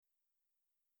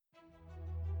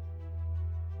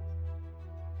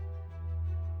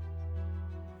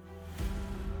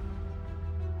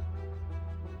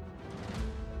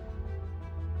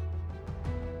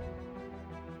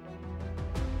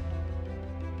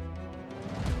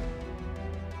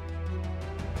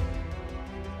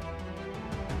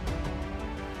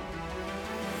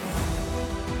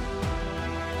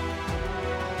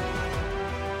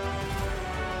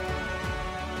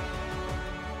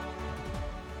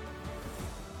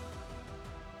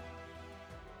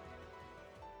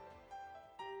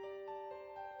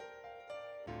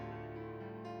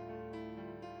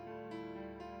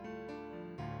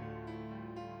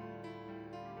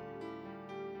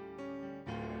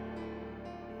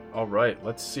All right,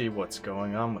 let's see what's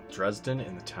going on with Dresden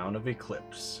in the town of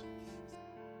Eclipse.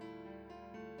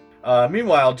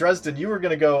 Meanwhile, Dresden, you were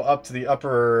going to go up to the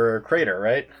upper crater,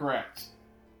 right? Correct.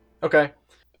 Okay.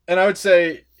 And I would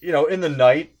say, in the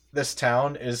night, this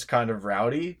town is kind of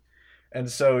rowdy. And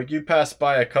so you pass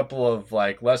by a couple of,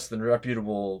 less than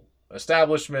reputable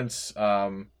establishments.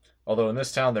 Although in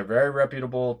this town, they're very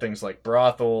reputable. Things like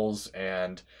brothels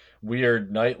and weird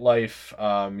nightlife,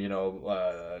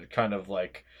 kind of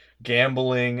like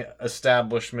gambling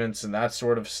establishments and that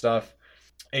sort of stuff.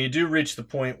 And you do reach the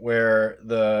point where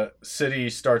the city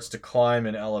starts to climb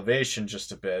in elevation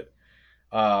just a bit.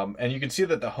 And you can see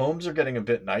that the homes are getting a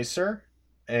bit nicer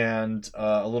and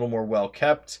a little more well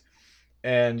kept.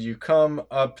 And you come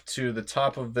up to the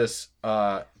top of this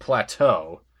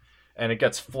plateau, and it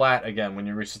gets flat again when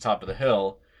you reach the top of the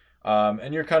hill.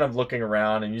 And you're kind of looking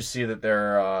around, and you see that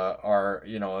there are,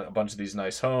 a bunch of these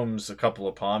nice homes, a couple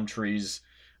of palm trees,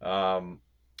 and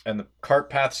the cart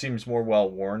path seems more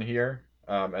well worn here,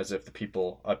 as if the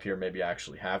people up here maybe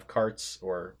actually have carts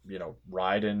or,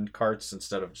 ride in carts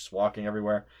instead of just walking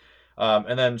everywhere.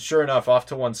 And then, sure enough, off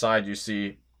to one side, you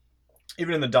see,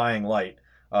 even in the dying light,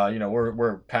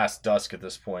 we're past dusk at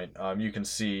this point. You can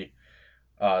see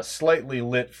slightly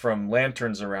lit from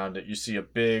lanterns around it. You see a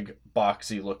big,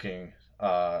 boxy looking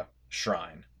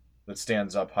shrine that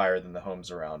stands up higher than the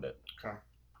homes around it. Okay.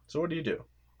 So what do you do?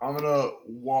 I'm gonna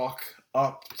walk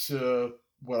up to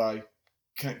what I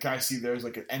can I see there's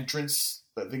like an entrance.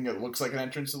 That thing that looks like an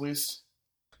entrance at least.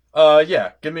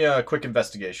 Yeah. Give me a quick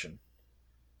investigation,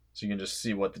 so you can just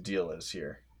see what the deal is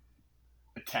here.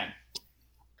 A 10.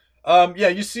 Yeah.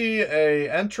 You see a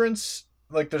entrance.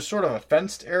 Like there's sort of a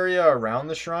fenced area around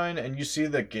the shrine, and you see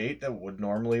the gate that would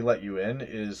normally let you in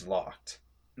is locked.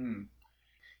 Can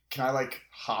I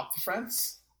hop the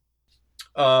fence?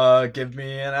 Give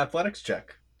me an athletics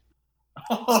check.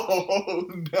 Oh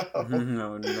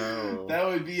no! No. That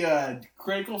would be a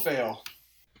critical fail.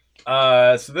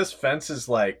 So this fence is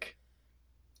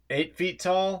 8 feet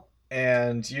tall,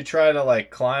 and you try to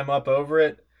climb up over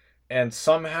it, and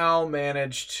somehow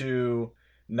manage to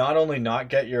not only not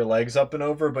get your legs up and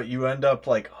over, but you end up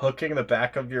hooking the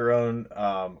back of your own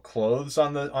clothes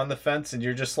on the fence, and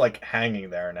you're just hanging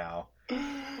there now.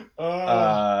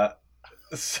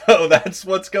 So that's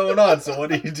what's going on. So what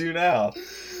do you do now?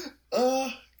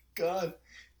 God.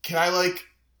 Can I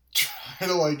try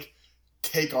to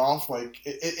take off?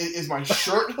 Is my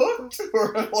shirt hooked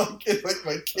or is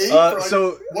my cape?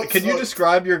 So can you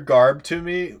describe your garb to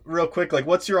me real quick?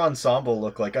 What's your ensemble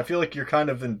look like? I feel like you're kind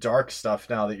of in dark stuff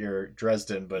now that you're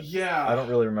Dresden, but yeah, I don't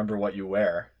really remember what you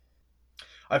wear.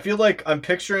 I feel like I'm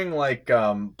picturing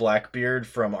Blackbeard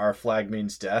from Our Flag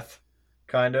Means Death,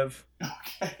 kind of.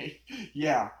 Okay.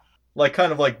 Yeah.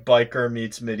 Kind of biker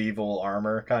meets medieval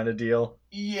armor kind of deal.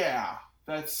 Yeah,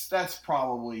 that's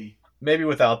probably. Maybe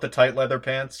without the tight leather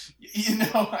pants.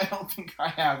 I don't think I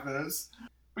have those.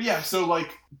 But yeah, so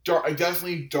dark,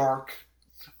 definitely dark.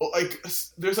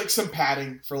 There's some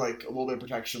padding for a little bit of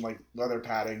protection, leather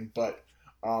padding, but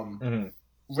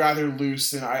rather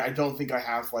loose. And I don't think I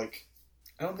have I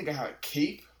don't think I have a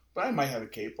cape, but I might have a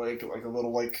cape, a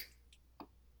little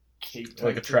cape,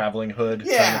 a traveling hood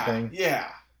kind of thing. Yeah.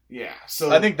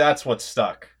 So I think that's what's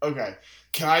stuck. Okay,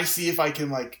 can I see if I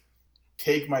can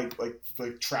take my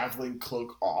traveling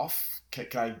cloak off? Can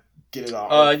I get it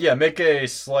off? Yeah,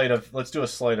 let's do a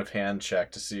sleight of hand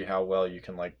check to see how well you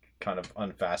can kind of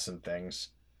unfasten things.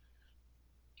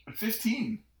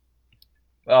 15.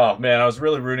 Oh man, I was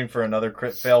really rooting for another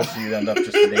crit fail so you'd end up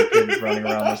just naked running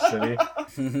around the city.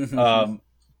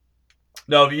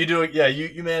 No, but you do it. Yeah,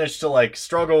 you managed to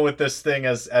struggle with this thing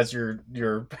as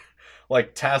your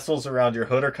tassels around your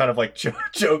hood are kind of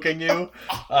choking you.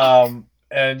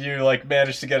 And you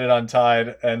manage to get it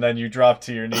untied, and then you drop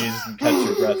to your knees and catch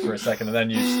your breath for a second, and then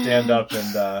you stand up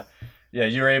and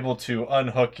you're able to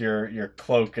unhook your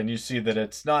cloak, and you see that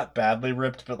it's not badly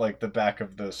ripped, but the back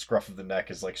of the scruff of the neck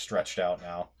is stretched out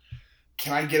now.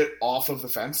 Can I get it off of the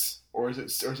fence, or is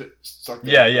it stuck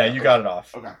there? Yeah, you got it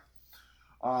off. Okay.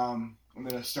 I'm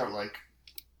gonna start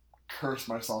curse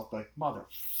myself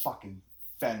motherfucking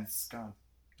fence, god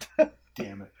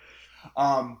damn it.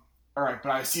 All right,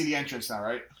 but I see the entrance now,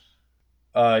 right?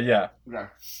 Yeah. Okay.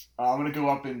 I'm gonna go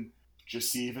up and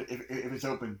just see if it's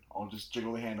open. I'll just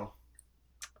jiggle the handle.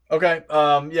 Okay.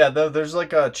 Yeah. There's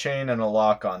a chain and a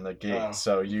lock on the gate,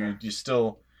 so okay. you're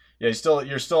still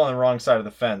on the wrong side of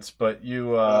the fence, but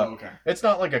you. Okay. It's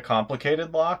not a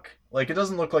complicated lock. It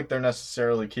doesn't look like they're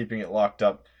necessarily keeping it locked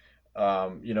up.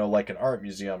 Like an art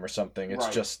museum or something. It's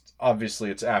right. Just obviously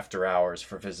it's after hours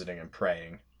for visiting and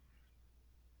praying.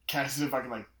 Can I see if I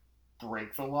can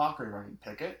break the lock or if I can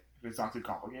pick it. If it's not too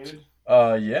complicated.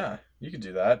 Yeah, you could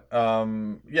do that.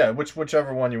 Yeah,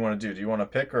 whichever one you want to do. Do you want to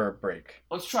pick or break?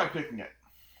 Let's try picking it.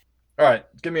 All right,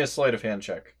 give me a sleight of hand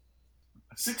check.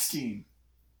 16.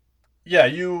 Yeah,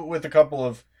 you with a couple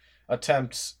of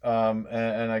attempts,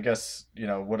 and I guess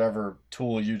whatever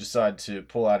tool you decide to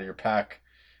pull out of your pack,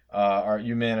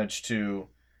 you manage to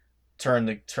turn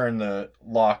the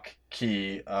lock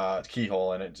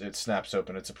keyhole, and it snaps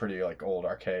open. It's a pretty like old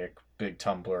archaic big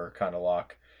tumbler kind of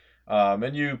lock,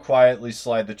 and you quietly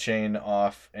slide the chain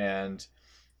off, and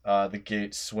the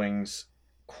gate swings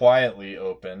quietly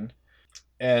open.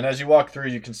 And as you walk through,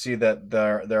 you can see that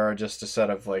there are just a set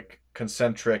of like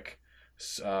concentric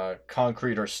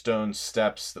concrete or stone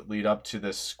steps that lead up to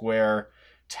this square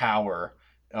tower,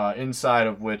 inside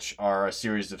of which are a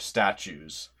series of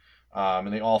statues,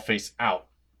 and they all face out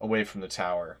away from the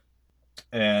tower.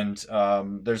 And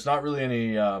there's not really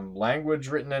any language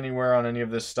written anywhere on any of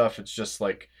this stuff. It's just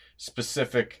like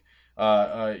specific.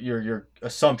 Your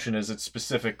assumption is it's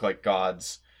specific like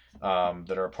gods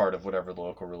that are a part of whatever the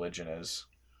local religion is.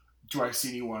 Do I see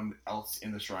anyone else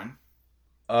in the shrine?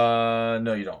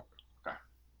 No, you don't. Okay.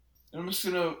 And I'm just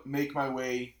gonna make my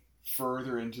way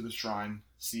further into the shrine,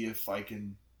 see if I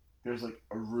can. There's like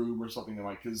a room or something that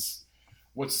might. Cause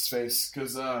what's his face?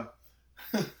 Cause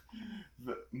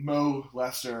Mo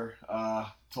Lester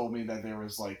told me that there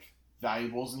was like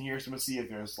valuables in here. So I'm gonna see if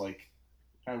there's like.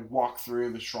 I walk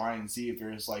through the shrine and see if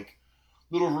there's like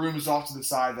little rooms off to the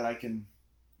side that I can,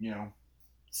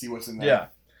 see what's in there. Yeah.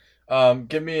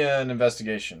 Give me an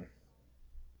investigation.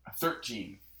 A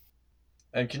 13.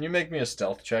 And can you make me a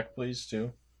stealth check, please,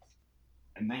 too?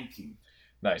 A 19.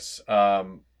 Nice.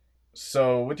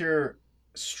 So with your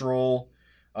stroll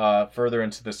further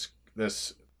into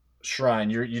this shrine,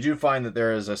 you do find that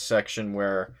there is a section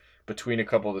where between a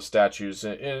couple of the statues,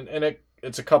 and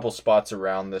it's a couple spots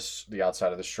around the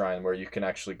outside of the shrine where you can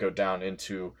actually go down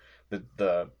into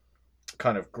the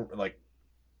kind of like,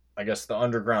 I guess, the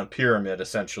underground pyramid,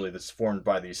 essentially, that's formed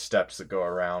by these steps that go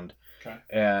around. Okay.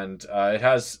 And it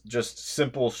has just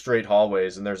simple straight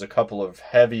hallways, and there's a couple of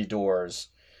heavy doors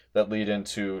that lead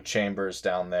into chambers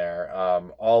down there,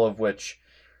 all of which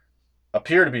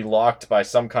appear to be locked by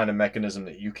some kind of mechanism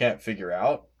that you can't figure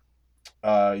out.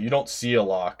 You don't see a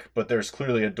lock, but there's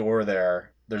clearly a door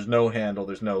there. There's no handle,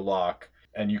 there's no lock,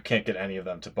 and you can't get any of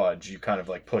them to budge. You kind of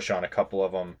like push on a couple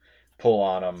of them, pull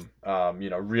on them,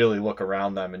 really look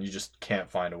around them, and you just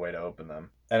can't find a way to open them.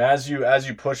 And as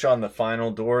you push on the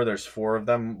final door, there's 4 of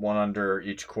them, one under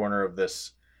each corner of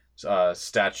this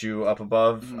statue up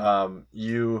above.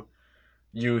 Mm-hmm.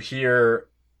 You hear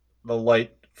the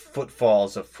light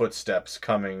footfalls of footsteps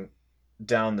coming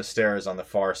down the stairs on the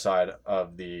far side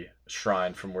of the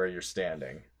shrine from where you're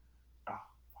standing. Oh.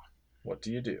 What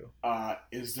do you do?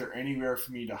 Is there anywhere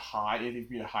for me to hide? Anything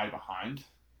for me to hide behind?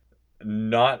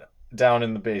 Not down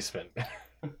in the basement.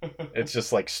 It's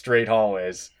just like straight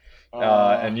hallways.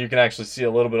 And you can actually see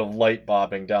a little bit of light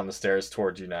bobbing down the stairs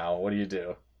towards you now. What do you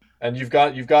do? And you've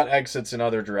got exits in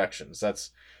other directions.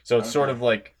 It's sort of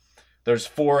like there's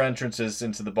 4 entrances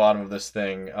into the bottom of this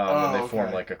thing, and they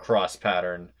form like a cross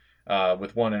pattern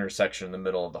with one intersection in the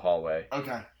middle of the hallway.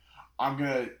 Okay, I'm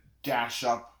gonna dash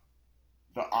up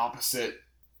the opposite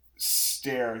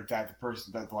stair that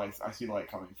I see the light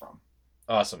coming from.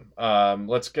 Awesome.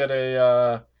 Let's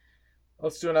do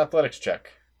an athletics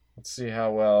check. Let's see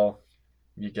how well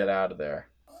you get out of there.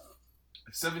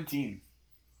 17.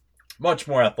 Much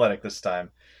more athletic this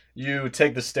time. You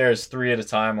take the stairs 3 at a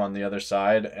time on the other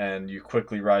side, and you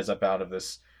quickly rise up out of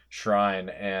this shrine,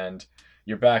 and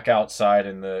you're back outside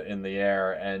in the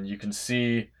air, and you can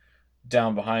see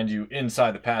down behind you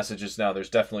inside the passages now. There's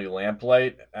definitely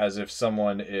lamplight, as if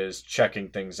someone is checking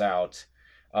things out.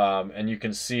 And you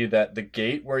can see that the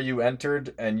gate where you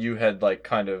entered and you had like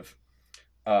kind of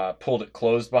pulled it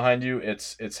closed behind you,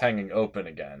 it's hanging open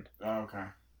again. Okay.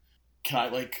 Can I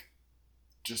like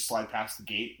just slide past the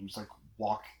gate and just like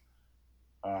walk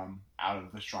out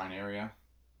of the shrine area?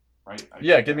 Right?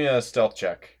 Give me a stealth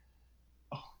check.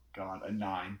 Oh god, a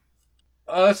 9.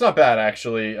 That's not bad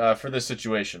actually for this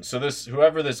situation. So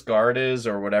whoever this guard is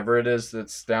or whatever it is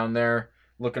that's down there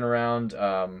looking around,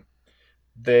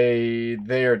 they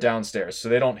are downstairs, so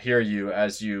they don't hear you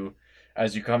as you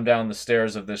come down the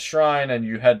stairs of this shrine, and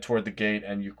you head toward the gate,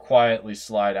 and you quietly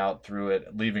slide out through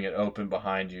it, leaving it open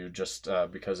behind you just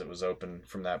because it was open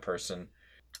from that person,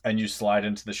 and you slide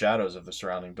into the shadows of the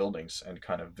surrounding buildings and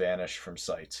kind of vanish from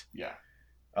sight. Yeah.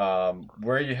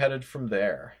 Where are you headed from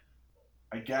there?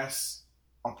 I guess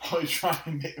I'll probably try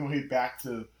and make my way back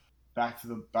to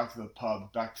the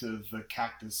pub, back to the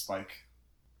Cactus Spike.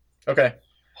 Okay.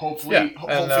 Hopefully,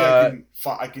 Yeah, and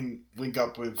I can link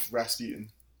up with Rasputin.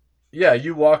 yeah,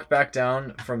 you walk back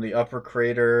down from the upper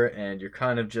crater, and you're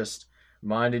kind of just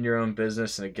minding your own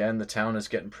business. And again, the town is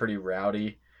getting pretty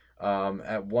rowdy.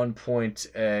 At one point,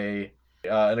 a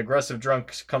an aggressive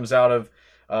drunk comes out of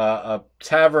a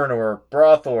tavern or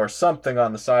brothel or something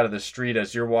on the side of the street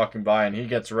as you're walking by, and he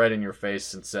gets right in your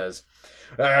face and says,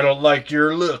 "I don't like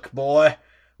your look, boy.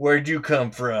 Where'd you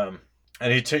come from?"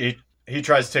 And he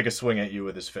tries to take a swing at you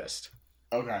with his fist.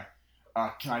 Okay.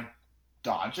 Can I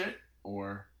dodge it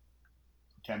or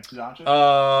attempt to dodge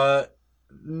it?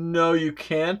 No, you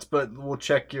can't. But we'll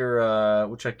check your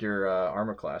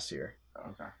armor class here.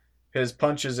 Okay. His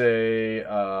punch is a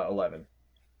 11.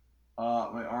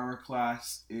 My armor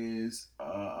class is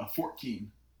a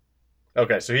 14.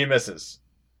 Okay, so he misses.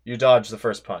 You dodge the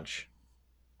first punch.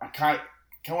 I kind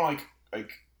of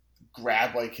like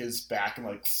grab like his back and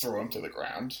like throw him to the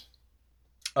ground.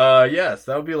 Yes,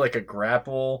 that would be like a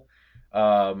grapple.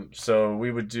 So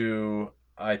we would do,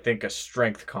 I think, a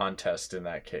strength contest in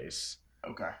that case.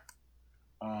 Okay.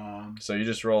 So you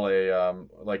just roll a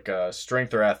like a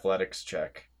strength or athletics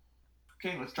check.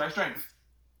 Okay, let's try strength.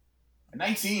 A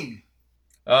 19.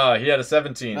 He had a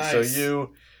 17. Nice. So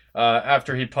you,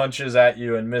 after he punches at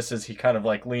you and misses, he kind of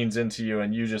like leans into you,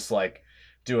 and you just like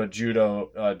do a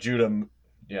judo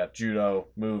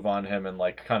move on him and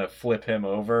like kind of flip him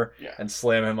over and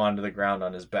slam him onto the ground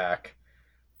on his back.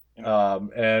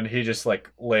 And he just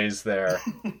like lays there.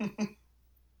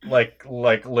 like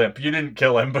limp. You didn't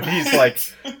kill him, but he's like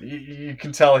you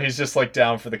can tell he's just like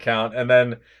down for the count. And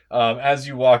then as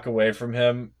you walk away from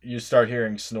him, you start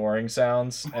hearing snoring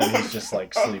sounds, and he's just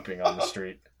like sleeping on the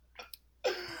street.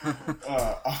 You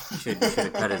should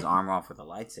have cut his arm off with a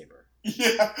lightsaber.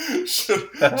 Yeah, should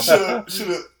have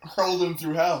hurled him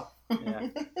through hell. Yeah.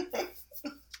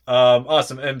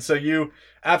 Awesome. And so you,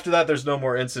 after that, there's no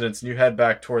more incidents, and you head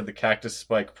back toward the Cactus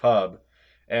Spike pub.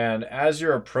 And as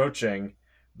you're approaching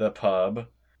the pub,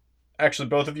 actually,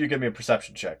 both of you give me a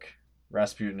perception check.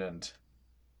 Rasputin and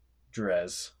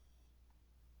Drez.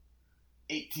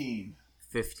 18.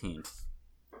 15.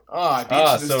 I beat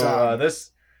you this time.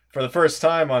 This, for the first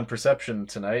time on perception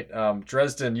tonight,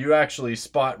 Dresden, you actually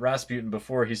spot Rasputin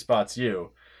before he spots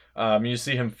you. You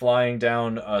see him flying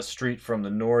down a street from the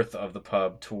north of the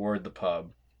pub toward the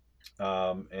pub.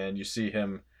 And you see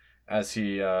him as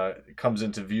he comes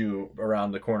into view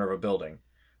around the corner of a building.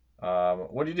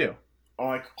 What do you do? I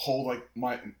like hold like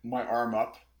my arm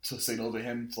up to signal to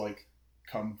him to like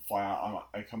come fly out.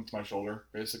 I come to my shoulder,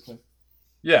 basically.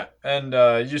 Yeah, and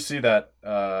you see that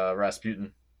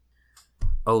Rasputin.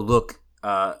 Oh, look.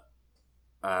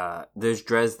 There's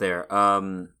Drez there.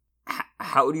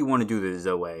 How do you want to do this,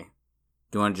 Zoe?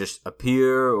 Do you want to just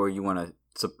appear, or you want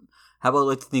to... How about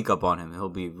let's sneak up on him? He'll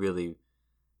be really...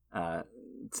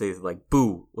 say, like,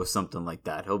 boo, or something like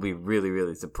that. He'll be really,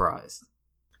 really surprised.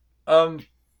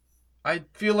 I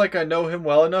feel like I know him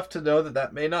well enough to know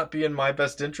that may not be in my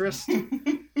best interest.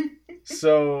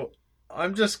 So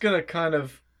I'm just gonna kind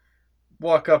of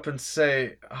walk up and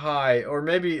say hi, or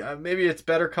maybe it's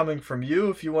better coming from you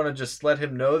if you want to just let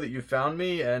him know that you found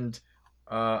me, and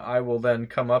I will then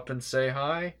come up and say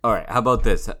hi. All right, how about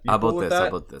this? How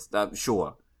about this?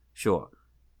 Sure.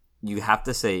 You have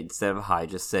to say, instead of hi,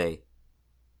 just say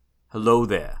hello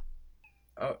there.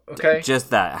 Okay. Just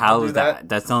that. How's that?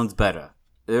 That sounds better.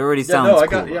 It already sounds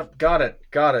cool. Got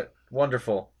it.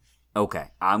 Wonderful. Okay,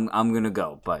 I'm gonna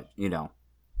go, but you know.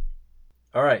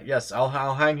 All right. Yes, I'll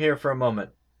hang here for a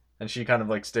moment, and she kind of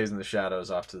like stays in the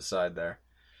shadows off to the side there.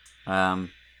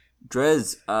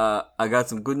 Drez, I got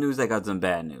some good news. I got some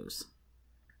bad news.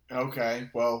 Okay,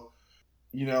 well,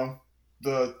 you know,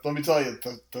 let me tell you,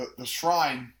 the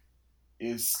shrine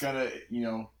is gonna, you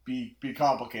know, be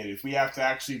complicated. If we have to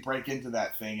actually break into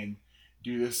that thing and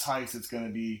do this heist, it's gonna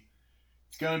be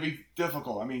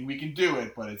difficult. I mean, we can do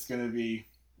it, but it's gonna be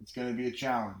a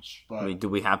challenge. But I mean, do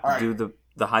we have to do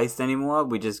the heist anymore?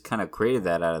 We just kind of created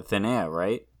that out of thin air,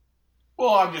 right?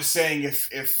 Well, I'm just saying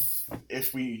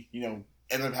if we, you know,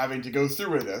 end up having to go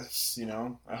through with this, you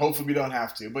know, hopefully we don't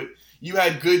have to. But you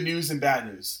had good news and bad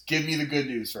news. Give me the good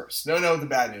news first. No, the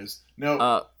bad news.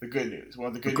 No, the good news.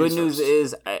 Well, the good news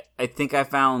is I think I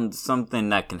found something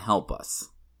that can help us.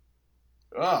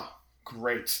 Oh,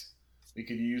 great. We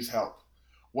could use help.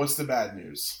 What's the bad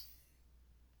news?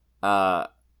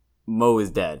 Mo is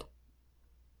dead.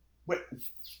 Wait.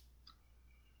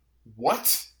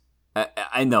 What?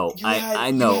 I know. I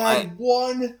know. You had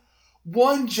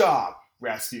one job,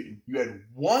 Rasputin. You had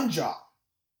one job.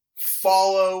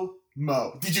 Follow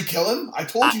Mo. Did you kill him? I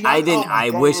told you not. I didn't. I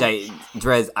wish I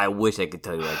could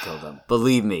tell you I killed him.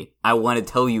 Believe me, I want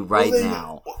to tell you right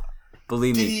now.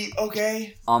 Believe Did me, he?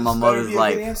 Okay. on my This better mother's be a good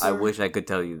life, answer. I wish I could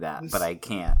tell you that, This- but I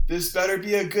can't. This better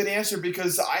be a good answer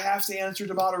because I have to answer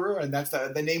to Madarura, and that's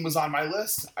the name was on my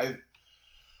list.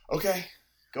 Okay,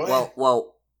 go ahead.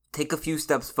 Well, take a few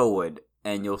steps forward,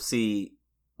 and you'll see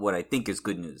what I think is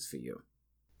good news for you.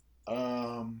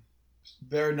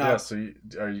 Better not. Yeah, so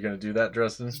are you going to do that,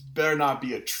 Dresden? This better not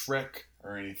be a trick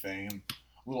or anything. I'm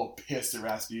a little pissed at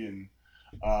Rasputin.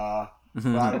 But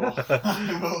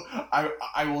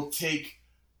I will take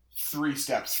 3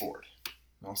 steps forward.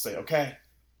 I'll say, okay.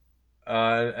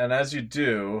 And as you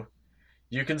do,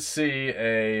 you can see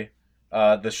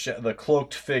the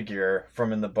cloaked figure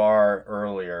from in the bar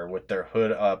earlier with their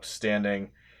hood up,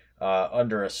 standing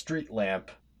under a street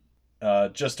lamp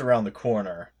just around the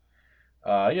corner.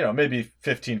 Maybe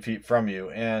 15 feet from you,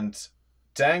 and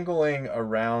dangling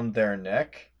around their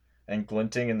neck and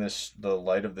glinting in the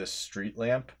light of this street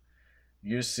lamp,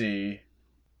 you see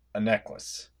a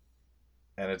necklace.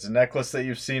 And it's a necklace that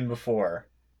you've seen before,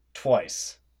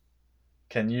 twice.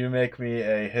 Can you make me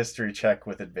a history check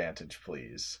with advantage,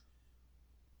 please?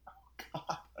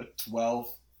 A 12.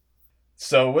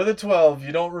 So with a 12,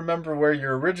 you don't remember where you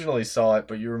originally saw it,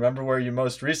 but you remember where you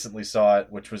most recently saw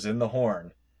it, which was in the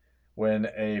Horn, when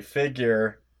a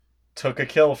figure took a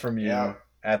kill from you Yeah.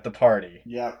 at the party.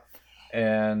 Yep.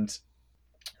 And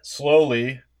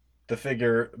slowly, the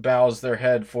figure bows their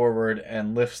head forward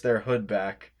and lifts their hood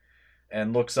back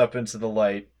and looks up into the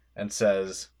light and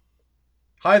says,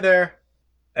 "Hi there."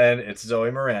 And it's Zoe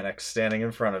Moranix standing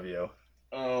in front of you.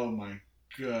 Oh my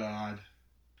god.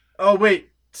 Oh,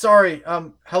 wait. Sorry.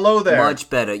 Hello there. Much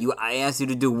better. I asked you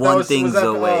to do one thing, was that,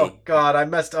 Zoe. Oh, God.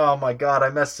 Oh, my God. I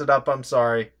messed it up. I'm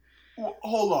sorry.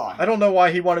 Hold on. I don't know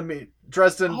why he wanted me.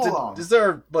 Dresden, Hold on. is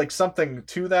there, something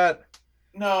to that?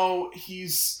 No,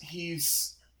 he's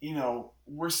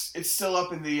it's still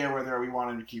up in the air whether we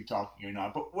want him to keep talking or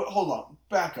not. But hold on,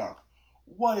 back up.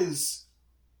 What is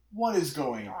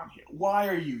going on here? Why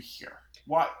are you here?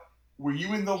 Why were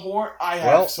you in the Horn? I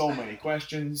have so many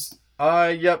questions.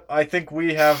 Yep, I think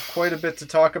we have quite a bit to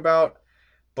talk about,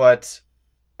 but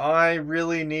I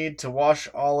really need to wash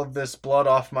all of this blood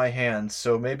off my hands,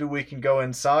 so maybe we can go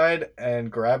inside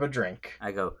and grab a drink.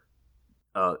 I go,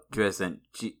 Dresden,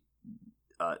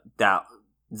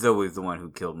 Zoe's the one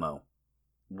who killed Mo.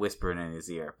 Whispering in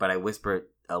his ear. But I whisper it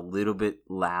a little bit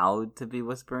loud to be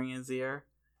whispering in his ear.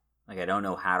 Like, I don't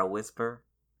know how to whisper.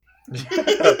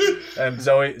 And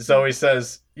Zoe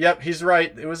says, "Yep, he's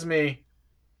right. It was me.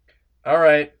 All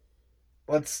right,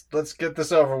 let's get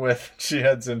this over with." She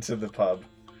heads into the pub.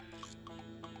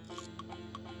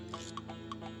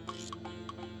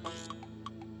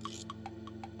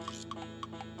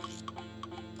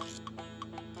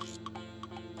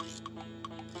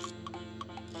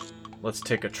 Let's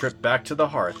take a trip back to the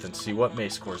hearth and see what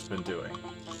Macecore's been doing.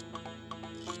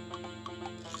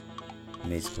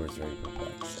 Macecore's very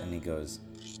perplexed, and he goes,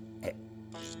 "Hey,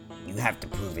 you have to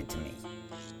prove it to me.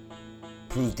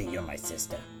 Prove that you're my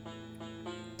sister.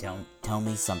 Tell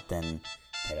me something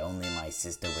that only my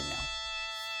sister would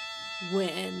know."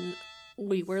 When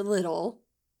we were little,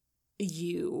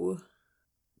 you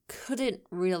couldn't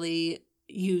really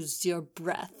use your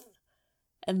breath.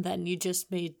 And then you just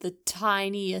made the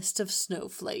tiniest of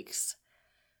snowflakes.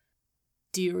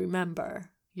 Do you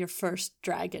remember your first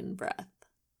dragon breath?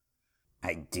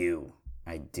 I do.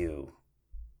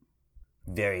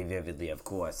 Very vividly, of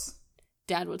course.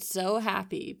 Dad was so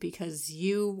happy because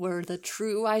you were the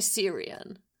true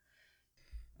Iserian.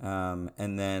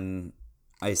 And then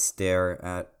I stare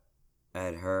at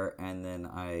her, and then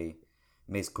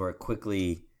Macecore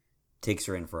quickly takes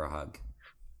her in for a hug.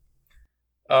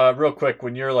 Real quick,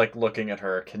 when you're looking at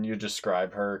her, can you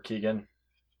describe her, Keegan?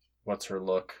 What's her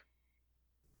look?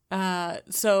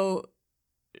 So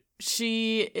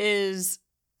she is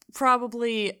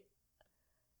probably,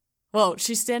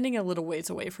 she's standing a little ways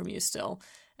away from you still,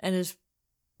 and is,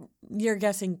 you're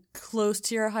guessing, close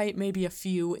to your height, maybe a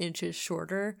few inches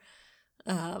shorter.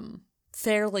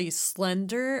 Fairly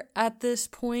slender at this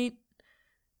point,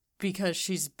 because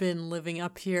she's been living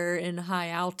up here in high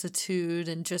altitude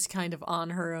and just kind of on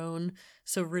her own.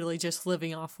 So really just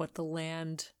living off what the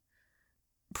land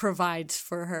provides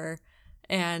for her.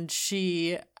 And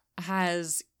she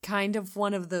has kind of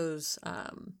one of those,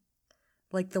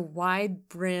 the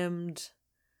wide-brimmed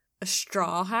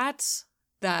straw hats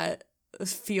that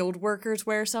field workers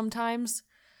wear sometimes.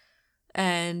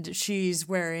 And she's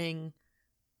wearing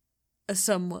a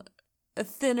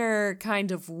thinner,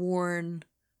 kind of worn,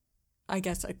 I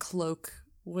guess a cloak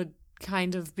would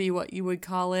kind of be what you would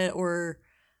call it, or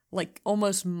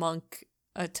almost monk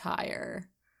attire.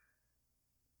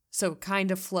 So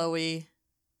kind of flowy,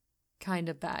 kind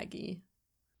of baggy.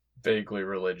 Vaguely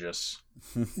religious.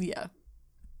 Yeah.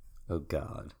 Oh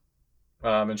God.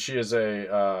 And she is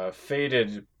a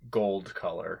faded gold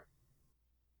color.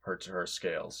 Her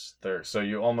scales. So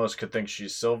you almost could think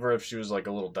she's silver if she was like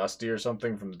a little dusty or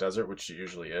something from the desert, which she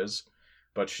usually is.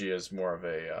 But she is more of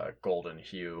a golden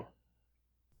hue.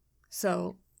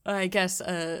 So I guess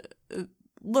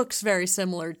looks very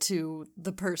similar to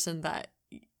the person that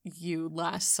you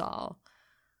last saw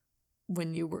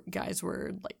when you guys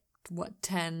were like, what,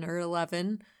 10 or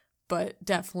 11, but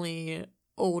definitely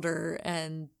older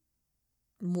and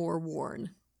more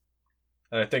worn.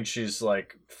 And I think she's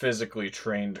like physically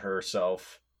trained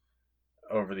herself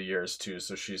over the years too,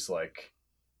 so she's like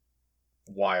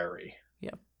wiry.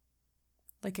 Yeah.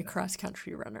 Like a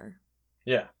cross-country runner.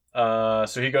 Yeah.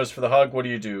 So he goes for the hug. What do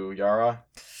you do, Yara?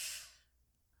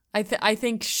 I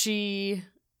think she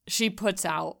puts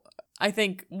out, I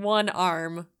think, one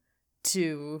arm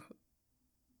to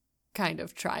kind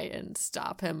of try and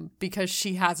stop him because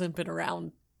she hasn't been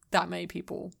around that many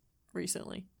people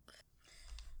recently.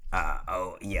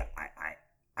 Oh yeah,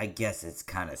 I guess it's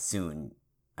kind of soon.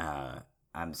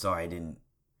 I'm sorry,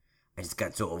 I just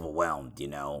got so overwhelmed, you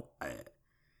know.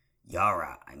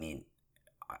 Yara, I mean,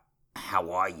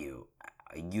 how are you?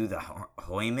 Are you the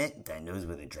hermit that knows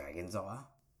where the dragons are?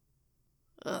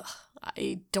 Ugh,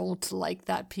 I don't like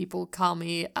that people call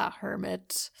me a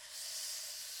hermit.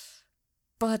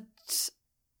 But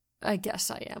I guess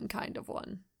I am kind of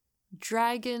one.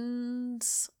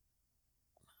 Dragons,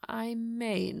 I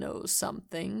may know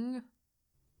something.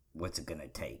 What's it gonna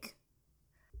take?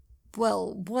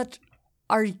 Well, what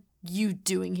are you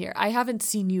doing here? I haven't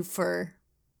seen you for...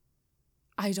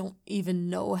 I don't even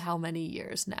know how many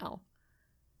years now.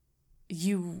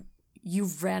 You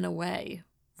ran away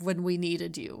when we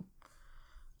needed you.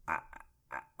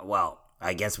 Well,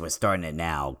 I guess we're starting it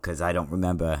now, because I don't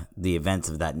remember the events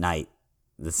of that night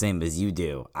the same as you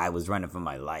do. I was running for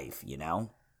my life, you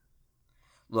know?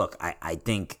 Look, I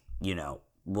think, you know,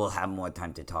 we'll have more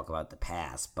time to talk about the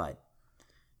past, but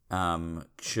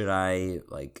should I,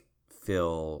 like,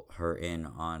 fill her in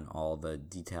on all the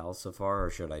details so far, or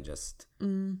should I just...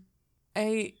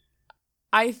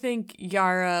 I think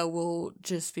Yara will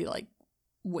just be like,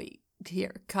 wait,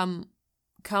 here, come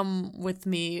with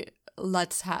me,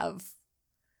 let's have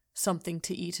something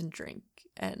to eat and drink,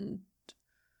 and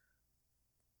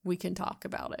we can talk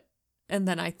about it. And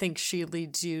then I think she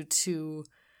leads you to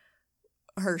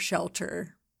her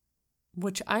shelter,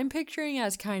 which I'm picturing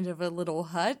as kind of a little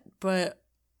hut, but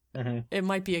it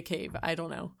might be a cave. I don't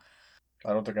know.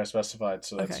 I don't think I specified,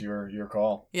 so that's Okay. your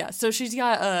call. Yeah, so she's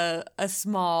got a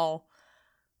small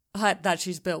hut that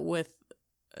she's built with,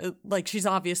 like, she's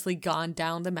obviously gone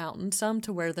down the mountain some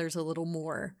to where there's a little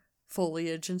more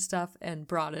foliage and stuff and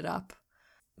brought it up.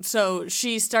 So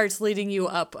she starts leading you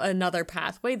up another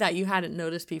pathway that you hadn't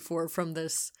noticed before from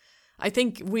this. I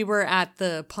think we were at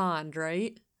the pond,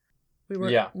 right? We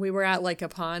were at like a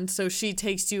pond. So she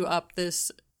takes you up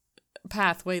this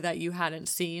pathway that you hadn't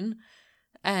seen,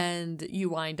 and you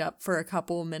wind up for a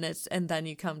couple of minutes, and then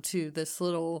you come to this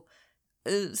little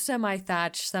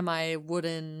semi-thatched,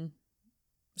 semi-wooden,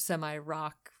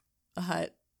 semi-rock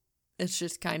hut. It's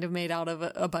just kind of made out of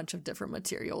a bunch of different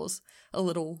materials. A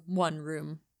little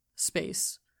one-room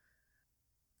space.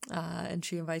 And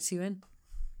she invites you in.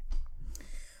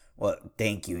 Well,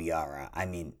 thank you, Yara. I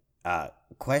mean,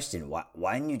 question,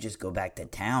 why didn't you just go back to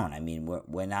town? I mean,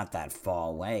 we're not that far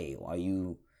away. Are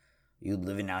you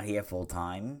living out here full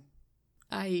time?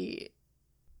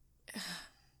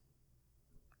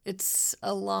 It's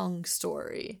a long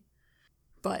story.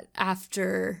 But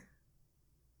after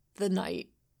the night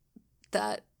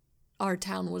that our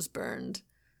town was burned,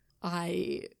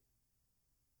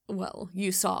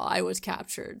 you saw I was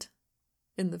captured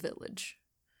in the village.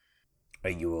 Are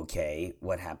you okay?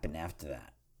 What happened after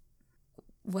that?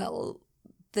 Well,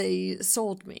 they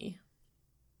sold me,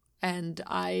 and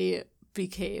I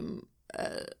became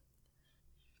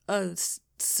a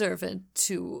servant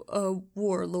to a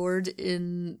warlord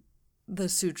in the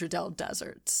Sudradel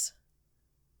deserts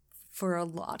for a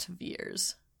lot of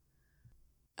years.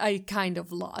 I kind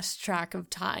of lost track of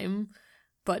time,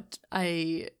 but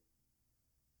I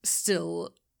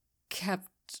still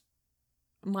kept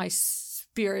my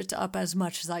spirit up as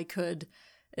much as I could,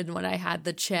 and when I had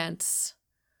the chance,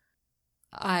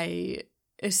 I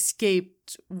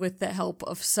escaped with the help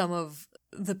of some of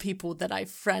the people that I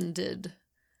friended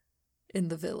in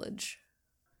the village.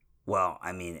 Well,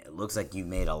 I mean, it looks like you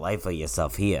made a life of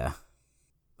yourself here.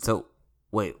 So,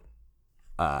 wait.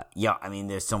 Yeah, I mean,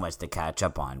 there's so much to catch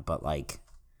up on, but, like,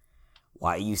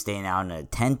 why are you staying out in a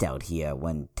tent out here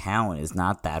when town is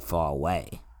not that far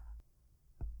away?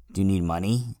 Do you need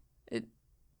money?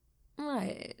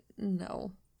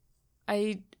 No.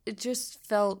 It just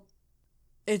felt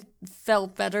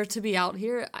better to be out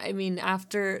here. I mean,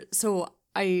 after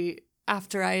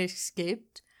I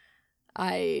escaped,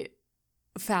 I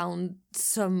found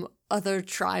some other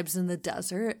tribes in the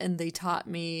desert, and they taught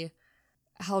me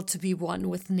how to be one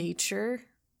with nature,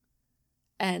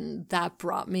 and that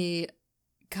brought me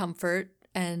comfort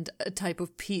and a type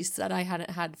of peace that I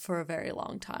hadn't had for a very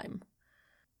long time.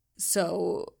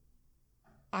 So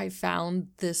I found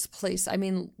this place. I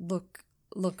mean, look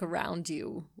around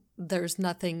you. There's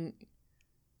nothing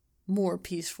more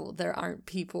peaceful. There aren't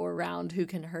people around who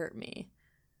can hurt me.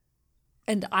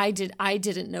 And I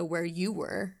didn't know where you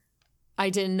were. I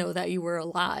didn't know that you were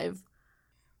alive.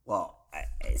 Well,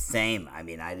 same. I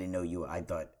mean, I didn't know you. I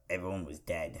thought everyone was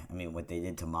dead. I mean, what they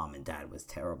did to Mom and Dad was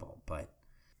terrible. But,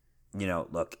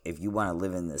 look, if you want to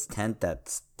live in this tent,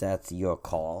 that's your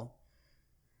call.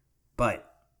 But,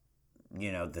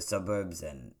 the suburbs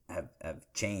have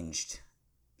changed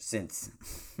since.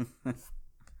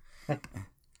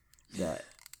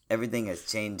 Everything has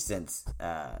changed since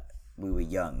we were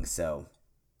young. So,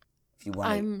 if you want,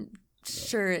 I'm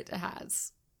sure it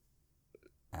has.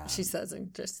 She says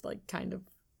and just kind of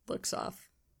looks off.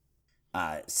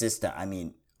 Sister, I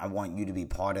mean, I want you to be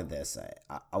part of this.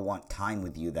 I want time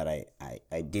with you that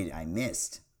I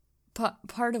missed.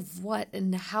 Part of what,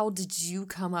 and how did you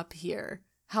come up here?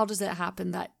 How does it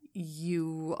happen that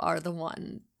you are the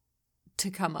one to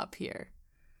come up here?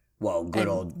 Well,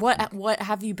 what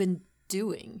have you been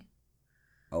doing?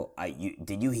 Oh,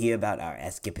 did you hear about our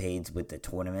escapades with the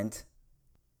tournament?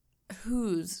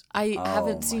 Whose? I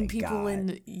haven't seen people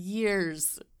in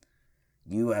years.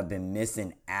 You have been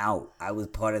missing out. I was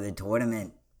part of the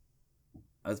tournament.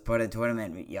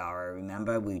 Yara,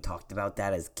 remember? We talked about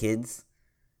that as kids.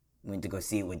 We went to go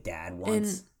see it with Dad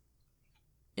once.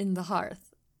 In the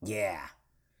hearth. Yeah.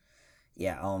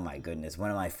 Yeah, oh my goodness. One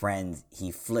of my friends,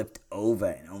 he flipped over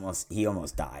and he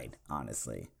almost died,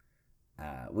 honestly.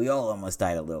 We all almost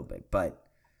died a little bit, but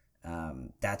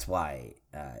that's why.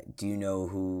 Do you know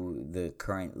who the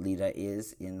current leader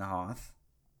is in the hearth?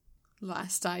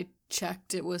 Last I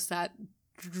checked, it was that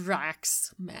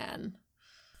Drax man.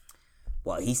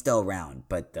 Well, he's still around,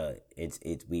 but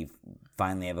we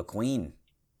finally have a queen.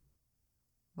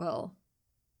 Well,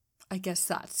 I guess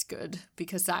that's good,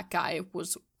 because that guy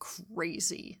was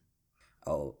crazy.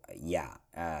 Oh, yeah.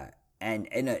 And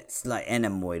a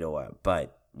Mordor,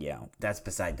 but, that's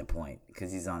beside the point,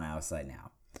 because he's on our side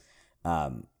now.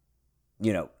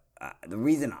 The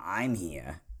reason I'm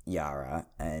here, Yara,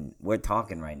 and we're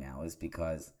talking right now is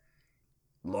because,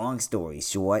 long story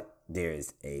short,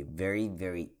 there's a very,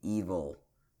 very evil,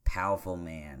 powerful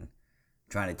man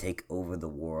trying to take over the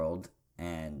world,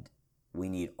 and we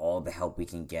need all the help we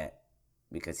can get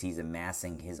because he's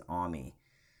amassing his army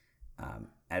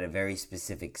at a very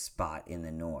specific spot in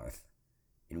the north,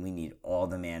 and we need all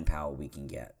the manpower we can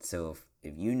get. So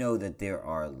if you know that there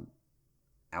are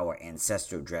our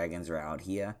ancestral dragons are out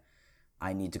here,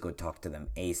 I need to go talk to them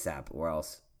ASAP, or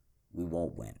else we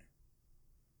won't win.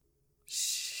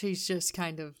 She's just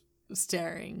kind of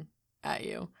staring at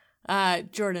you.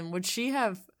 Jordan, would she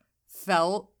have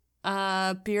felt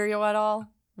Burial at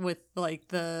all with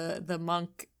the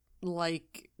monk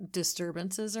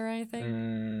disturbances or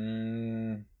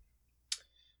anything?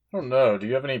 I don't know. Do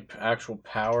you have any actual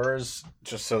powers,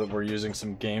 just so that we're using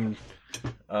some game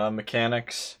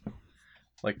mechanics?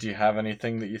 Do you have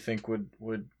anything that you think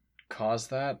would cause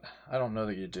that? I don't know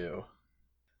that you do.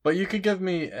 But you could give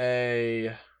me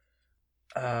a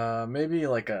maybe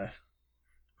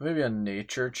a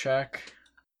nature check.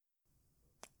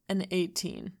 An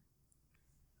 18.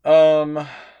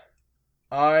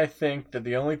 I think that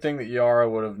the only thing that Yara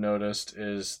would have noticed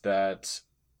is that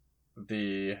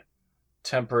the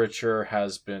temperature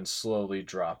has been slowly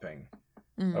dropping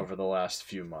over the last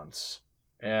few months.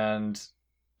 And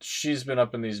she's been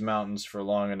up in these mountains for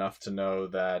long enough to know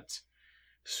that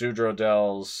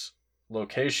Sudrodel's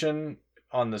location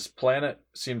on this planet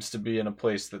seems to be in a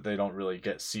place that they don't really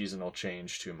get seasonal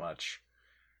change too much.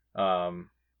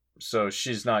 So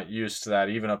she's not used to that,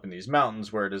 even up in these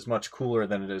mountains where it is much cooler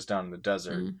than it is down in the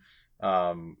desert.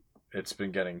 It's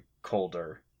been getting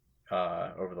colder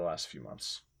over the last few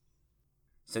months.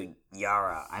 So,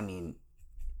 Yara, I mean,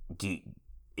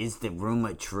 is the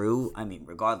rumor true? I mean,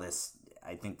 regardless,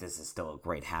 I think this is still a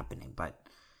great happening, but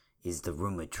is the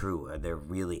rumor true? Are there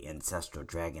really ancestral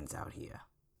dragons out here?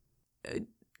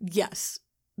 Yes,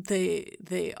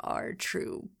 they are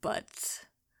true, but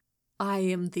I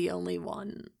am the only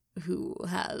one who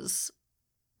has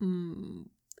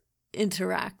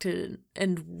interacted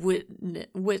and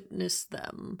witnessed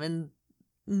them in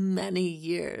many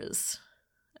years.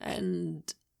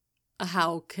 And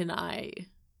how can I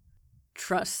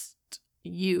trust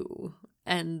you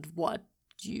and what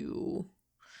you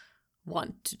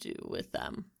want to do with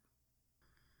them?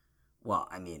 Well,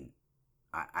 I mean,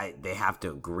 they have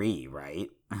to agree, right?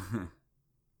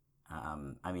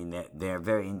 I mean, they're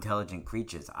very intelligent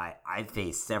creatures. I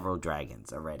faced several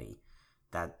dragons already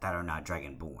that are not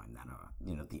dragonborn, that are,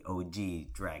 the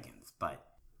OG dragons. But,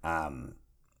 I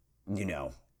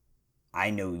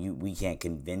know we can't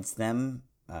convince them.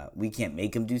 We can't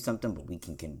make them do something, but we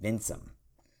can convince them.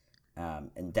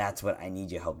 And that's what I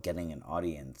need your help getting an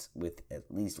audience with at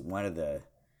least one of the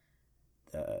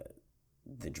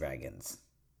dragons,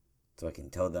 so I can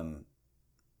tell them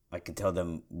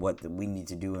what we need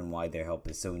to do and why their help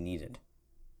is so needed.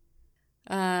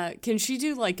 Can she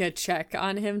do like a check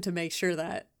on him to make sure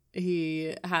that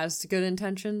he has good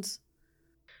intentions?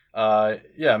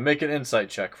 Yeah, make an insight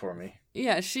check for me.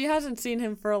 Yeah, she hasn't seen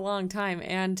him for a long time,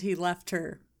 and he left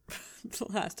her the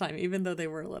last time, even though they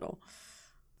were little.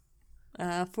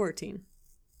 14.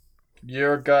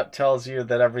 Your gut tells you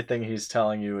that everything he's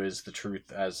telling you is the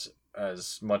truth as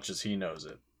much as he knows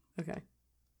it. Okay.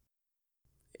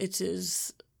 It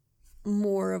is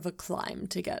more of a climb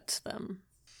to get to them.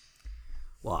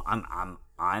 Well, I'm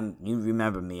you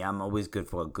remember me, I'm always good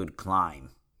for a good climb.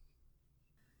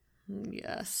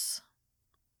 Yes.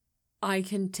 I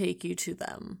can take you to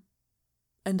them,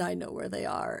 and I know where they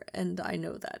are, and I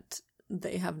know that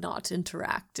they have not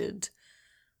interacted,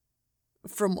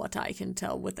 from what I can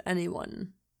tell, with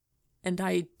anyone. And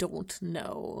I don't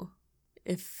know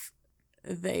if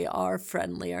they are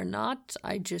friendly or not.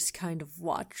 I just kind of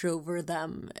watch over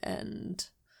them, and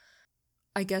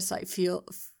I guess I feel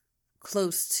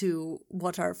close to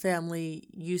what our family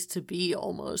used to be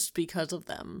almost because of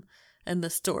them and the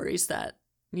stories that,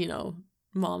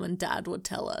 Mom and Dad would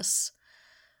tell us.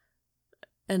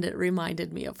 And it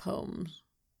reminded me of home.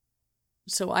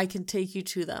 So I can take you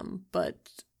to them, but...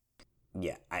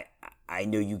 Yeah, I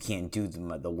know you can't do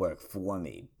the work for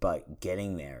me, but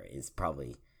getting there is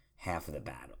probably half of the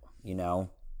battle,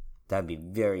 That'd be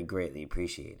very greatly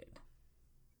appreciated.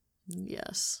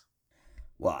 Yes.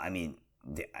 Well, I mean,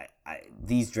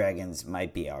 these dragons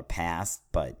might be our past,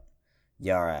 but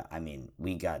Yara, I mean,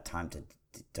 we got time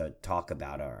to talk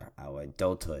about our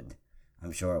adulthood.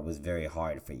 I'm sure it was very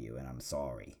hard for you, and I'm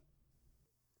sorry.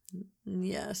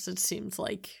 Yes, it seems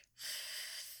like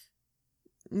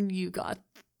you got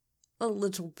a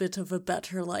little bit of a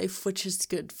better life, which is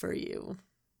good for you.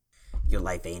 Your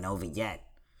life ain't over yet.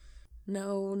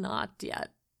 No, not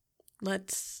yet.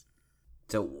 Let's...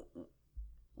 So,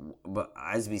 but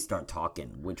as we start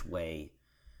talking, which way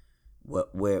do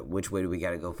we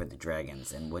gotta go for the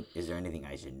dragons, and is there anything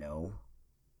I should know?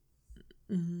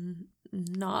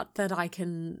 Not that I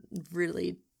can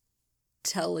really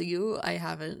tell you. I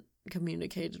haven't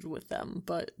communicated with them,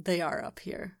 but they are up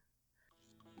here.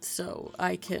 So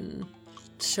I can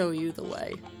show you the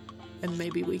way, and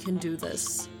maybe we can do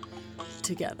this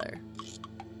together.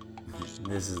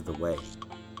 This is the way.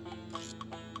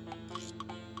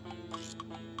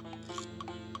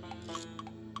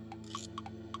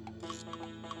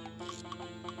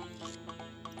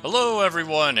 Hello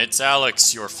everyone, it's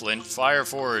Alex, your Flint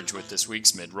Fireforge, with this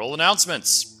week's mid-roll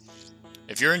announcements.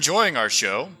 If you're enjoying our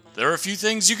show, there are a few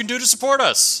things you can do to support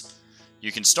us.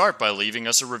 You can start by leaving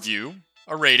us a review,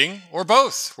 a rating, or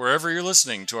both, wherever you're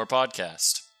listening to our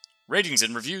podcast. Ratings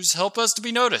and reviews help us to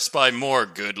be noticed by more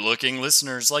good-looking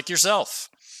listeners like yourself.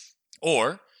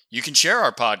 Or, you can share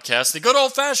our podcast the good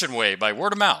old-fashioned way by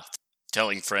word of mouth.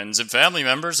 Telling friends and family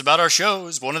members about our show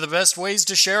is one of the best ways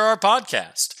to share our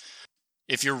podcast.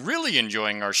 If you're really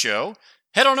enjoying our show,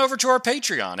 head on over to our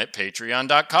Patreon at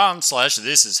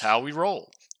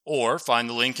patreon.com/thisishowweroll, or find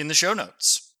the link in the show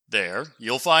notes. There,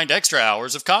 you'll find extra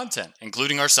hours of content,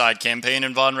 including our side campaign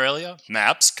in Von Relia,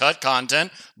 maps, cut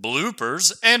content,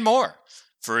 bloopers, and more.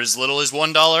 For as little as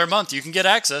 $1 a month, you can get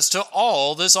access to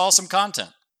all this awesome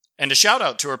content. And a shout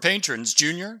out to our patrons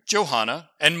Junior,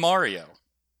 Johanna, and Mario.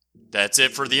 That's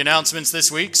it for the announcements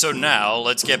this week, so now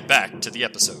let's get back to the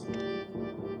episode.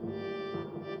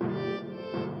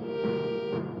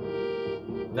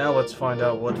 Now let's find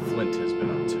out what Flint has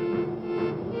been up to.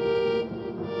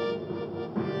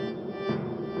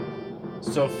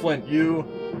 So Flint,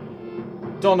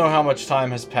 you don't know how much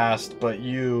time has passed, but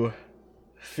you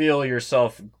feel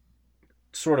yourself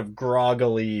sort of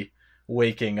groggily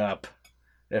waking up,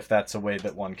 if that's a way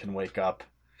that one can wake up,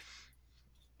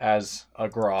 as a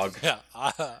grog. Yeah,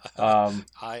 I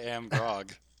am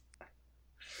grog.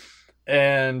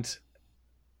 And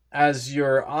as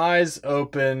your eyes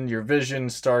open, your vision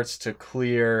starts to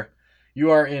clear.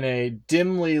 You are in a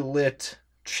dimly lit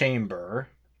chamber,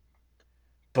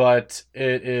 but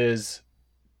it is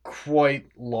quite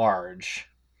large.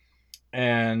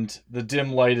 And the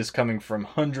dim light is coming from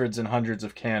hundreds and hundreds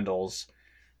of candles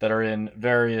that are in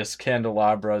various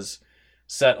candelabras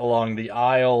set along the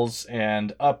aisles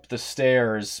and up the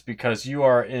stairs, because you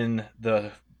are in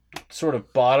the sort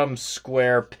of bottom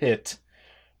square pit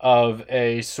of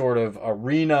a sort of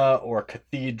arena or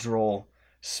cathedral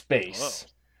space. Whoa.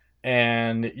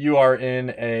 And you are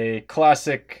in a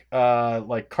classic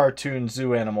like cartoon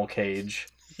zoo animal cage.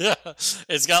 Yeah,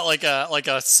 it's got like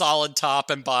a solid top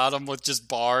and bottom with just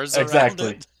bars around Exactly.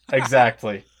 it.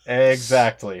 Exactly.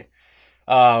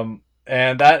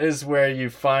 And that is where you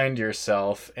find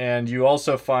yourself, and you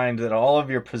also find that all of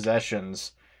your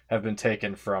possessions have been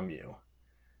taken from you.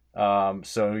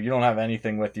 So you don't have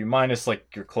anything with you, minus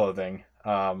like your clothing.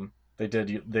 They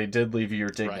did leave you your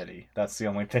dignity. Right. That's the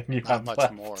only thing you Not have much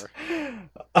left. more.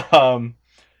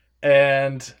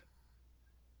 And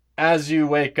as you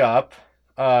wake up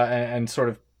and sort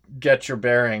of get your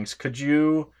bearings, could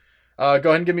you go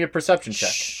ahead and give me a perception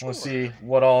check? Sure. Let's see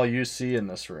what all you see in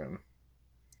this room.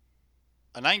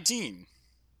 A 19.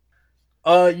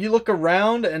 You look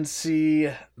around and see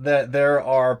that there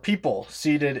are people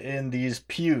seated in these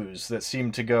pews that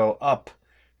seem to go up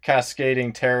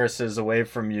cascading terraces away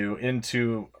from you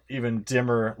into even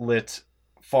dimmer lit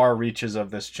far reaches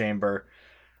of this chamber.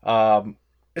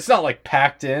 It's not like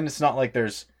packed in. It's not like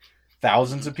there's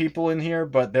thousands of people in here,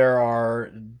 but there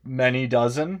are many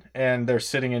dozen, and they're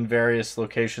sitting in various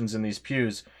locations in these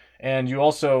pews. And you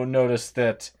also notice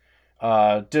that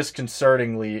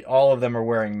disconcertingly, all of them are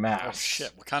wearing masks. Oh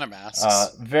shit! What kind of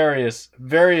masks? Various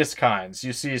kinds.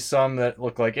 You see some that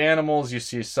look like animals. You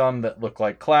see some that look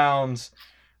like clowns.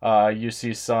 You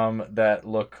see some that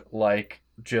look like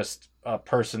just a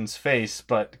person's face,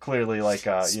 but clearly like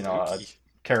a Spooky.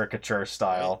 caricature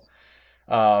style.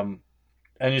 And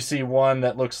you see one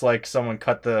that looks like someone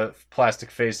cut the plastic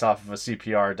face off of a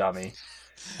CPR dummy.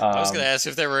 I was going to ask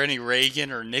if there were any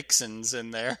Reagan or Nixons in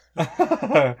there.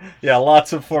 Yeah,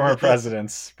 lots of former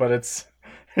presidents, but it's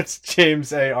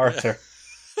James A. Arthur.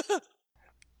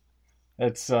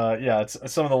 It's some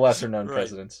of the lesser known Right.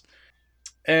 presidents.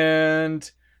 And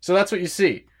so that's what you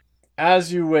see.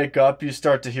 As you wake up, you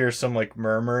start to hear some like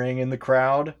murmuring in the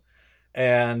crowd,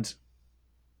 and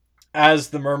as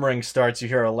the murmuring starts, you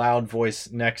hear a loud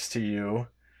voice next to you.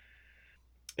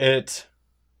 There's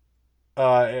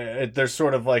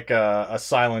sort of like a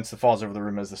silence that falls over the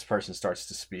room as this person starts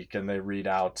to speak, and they read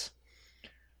out,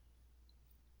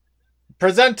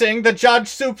 "Presenting the Judge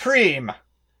Supreme.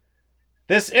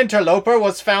 This interloper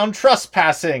was found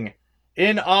trespassing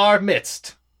in our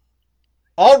midst.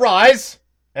 All rise!"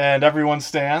 And everyone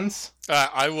stands.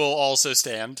 I will also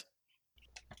stand.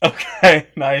 Okay,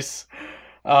 nice.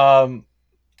 And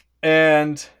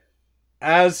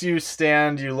as you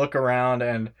stand, you look around,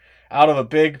 and out of a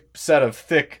big set of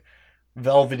thick,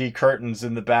 velvety curtains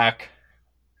in the back,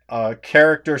 a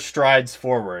character strides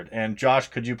forward. And Josh,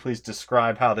 could you please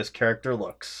describe how this character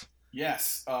looks?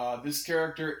 Yes, this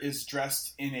character is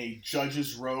dressed in a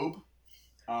judge's robe.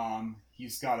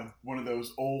 He's got one of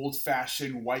those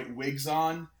old-fashioned white wigs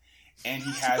on, and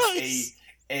he has Nice.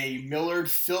 a Millard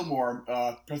Fillmore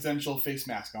presidential face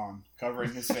mask on,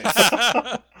 covering his face.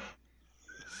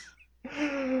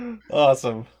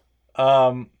 Awesome.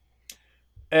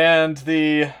 And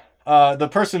the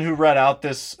person who read out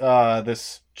this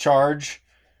charge,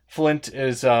 Flint,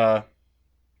 is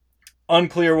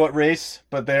unclear what race,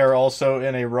 but they are also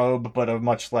in a robe, but a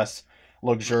much less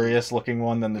luxurious looking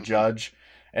one than the judge,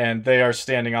 and they are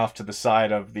standing off to the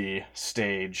side of the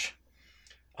stage.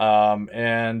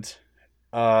 Josh,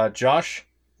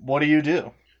 what do you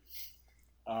do?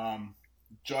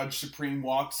 Judge Supreme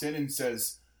walks in and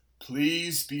says,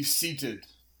 "Please be seated."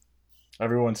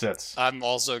 Everyone sits. I'm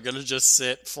also going to just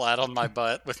sit flat on my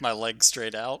butt with my legs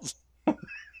straight out.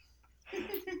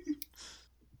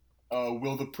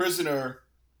 Will the prisoner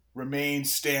remain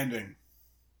standing?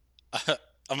 I'm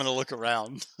going to look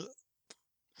around.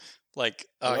 Like,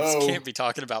 oh, Hello? he can't be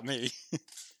talking about me.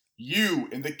 You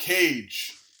in the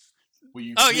cage. Will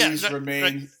you Oh, yeah, please right, remain?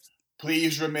 right.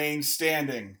 Please remain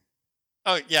standing.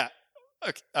 Oh, yeah.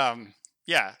 Okay.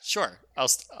 Yeah, sure. I'll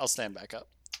stand back up.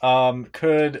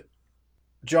 Could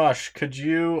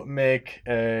you make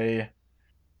a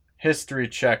history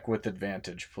check with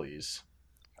advantage, please?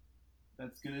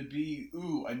 That's gonna be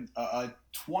a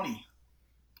 20.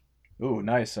 Ooh,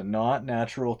 nice. A not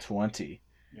natural 20.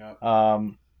 Yep.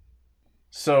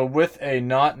 So with a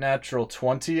not natural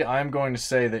 20, I'm going to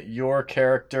say that your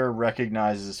character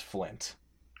recognizes Flint.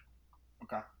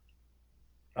 Okay.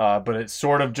 But it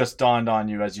sort of just dawned on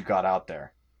you as you got out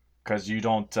there, because you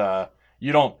don't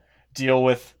deal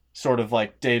with sort of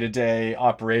like day-to-day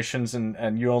operations,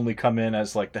 and you only come in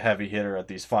as like the heavy hitter at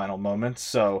these final moments.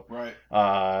 So Right.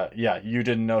 yeah, you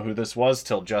didn't know who this was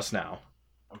till just now.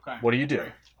 Okay. What do you do?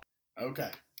 Great.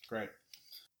 Okay. Great.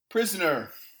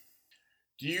 Prisoner,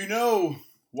 do you know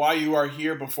why you are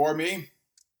here before me?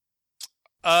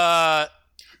 Don't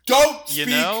You speak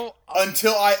know,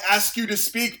 until I ask you to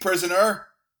speak, prisoner.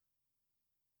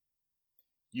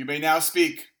 You may now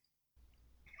speak.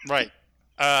 right.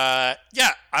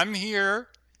 Yeah, I'm here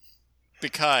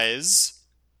because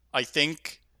I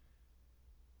think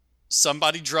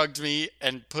somebody drugged me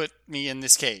and put me in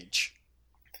this cage.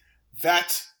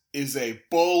 That is a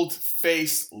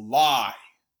bold-faced lie.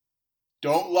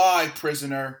 Don't lie,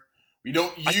 prisoner. We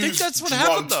don't I think use that's what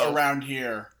happened, drugs though. around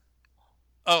here.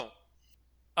 Oh,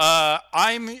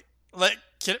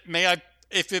 may I,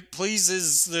 if it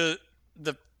pleases the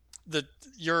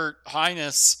Your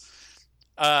Highness,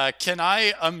 can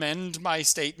I amend my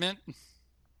statement?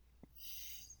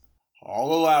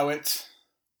 I'll allow it.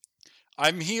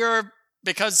 I'm here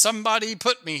because somebody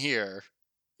put me here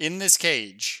in this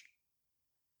cage.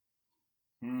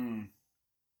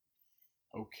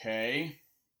 Okay.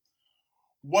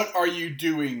 What are you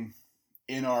doing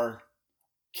in our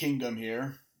kingdom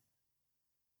here?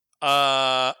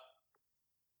 I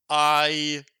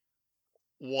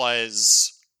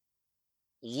was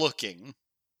looking.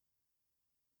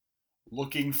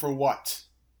 Looking for what?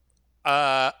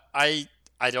 I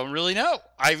don't really know.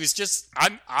 I was just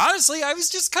kind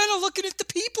of looking at the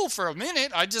people for a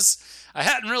minute. I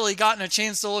hadn't really gotten a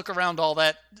chance to look around all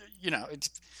that,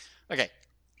 okay.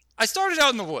 I started out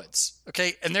in the woods,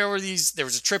 okay, and there was a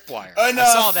tripwire. Enough.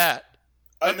 I saw that.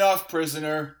 Enough,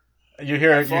 prisoner. You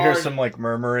hear Fard. some like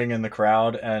murmuring in the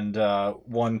crowd, and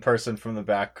one person from the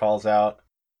back calls out,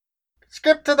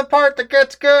 "Skip to the part that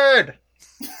gets good."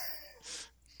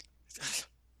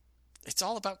 It's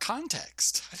all about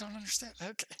context. I don't understand.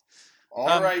 Okay.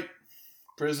 All right,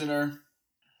 prisoner.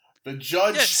 The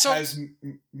judge has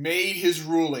made his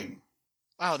ruling.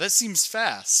 Wow, that seems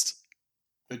fast.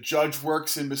 The judge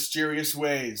works in mysterious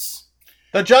ways.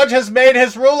 The judge has made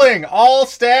his ruling. All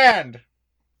stand.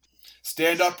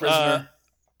 Stand up, prisoner.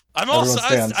 I'm also.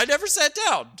 Everyone stands. I never sat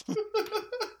down.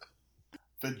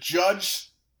 The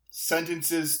judge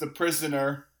sentences the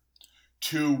prisoner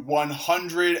to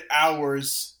 100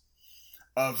 hours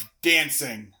of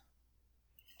dancing.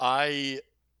 Rabble,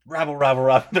 rabble,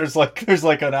 rabble. There's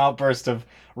like an outburst of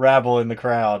rabble in the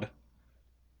crowd.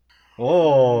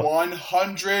 Oh.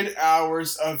 100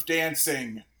 hours of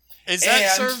dancing. Is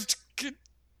that served?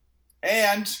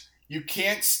 And you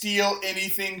can't steal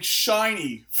anything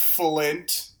shiny,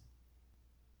 Flint.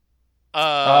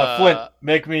 Flint,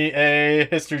 make me a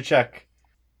history check.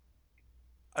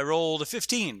 I rolled a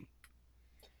 15.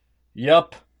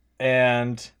 Yup.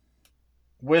 And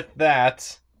with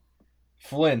that,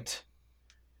 Flint,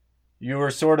 you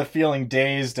were sort of feeling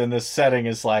dazed, and this setting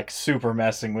is like super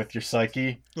messing with your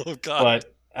psyche. Oh god.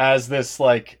 But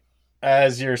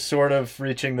as you're sort of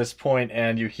reaching this point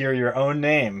and you hear your own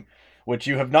name, which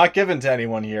you have not given to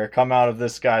anyone here, come out of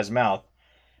this guy's mouth,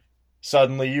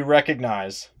 suddenly you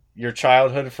recognize your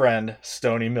childhood friend,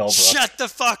 Stony Millbrook. Shut the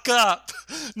fuck up!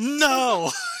 No!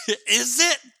 Is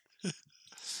it?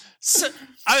 So,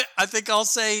 I think I'll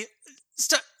say,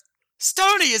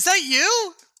 Stony, is that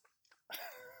you?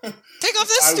 Take off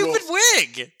that stupid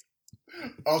wig!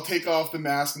 I'll take off the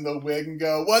mask and the wig and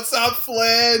go, "What's up,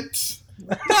 Flint?"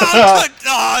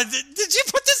 No, did you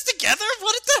put this together?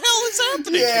 What the hell is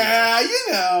happening? Yeah, you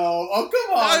know. Oh,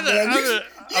 come on, man.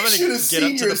 I'm gonna should've get up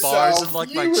seen to the bars yourself. and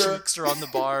like my cheeks are on the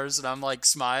bars and I'm like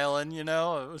smiling, you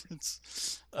know.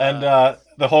 And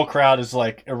the whole crowd is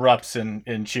like erupts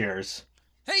in cheers.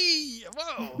 Hey,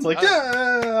 whoa! It's like,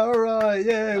 yeah, all right,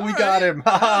 yeah, we all got right. him.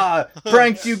 Ha!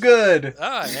 Pranked you good.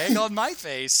 Egg on my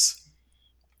face.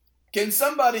 Can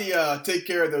somebody take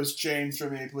care of those chains for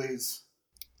me, please?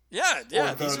 Yeah, Or these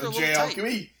are a the little jail. tight.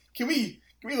 Can we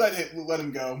let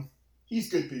him go? He's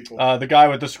good people. The guy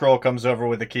with the scroll comes over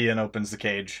with a key and opens the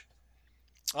cage.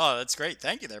 Oh, that's great.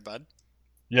 Thank you there, bud.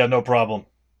 Yeah, no problem.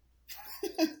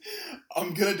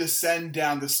 I'm gonna descend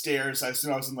down the stairs. I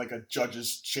assume I was in like a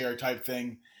judge's chair type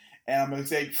thing, and I'm gonna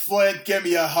say, "Flint, give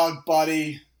me a hug,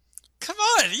 buddy." Come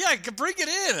on, yeah, bring it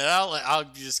in, and I'll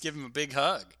just give him a big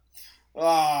hug.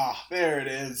 Ah, there it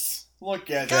is.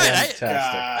 Look at God, that Fantastic.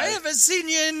 guy. I haven't seen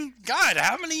you in God.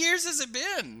 How many years has it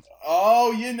been?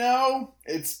 Oh,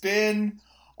 it's been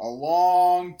a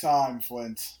long time,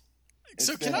 Flint.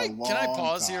 So It's can been a I long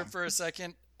pause here time. for a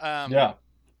second? Yeah.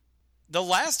 The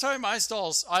last time I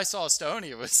saw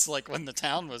Stony was like when the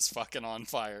town was fucking on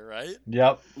fire, right?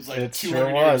 Yep. It was like It 200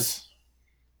 sure was.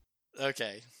 years.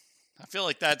 Okay. I feel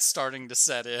like that's starting to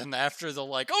set in after the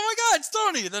like, oh my god,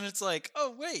 Stony! Then it's like,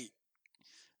 oh wait.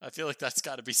 I feel like that's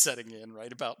got to be setting in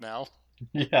right about now.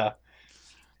 Yeah.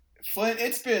 Flint,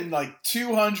 it's been like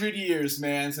 200 years,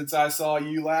 man, since I saw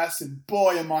you last, and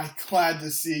boy, am I glad to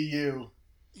see you.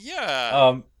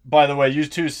 Yeah. By the way, you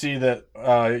two see that,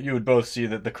 you would both see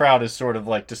that the crowd is sort of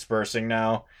like dispersing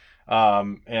now.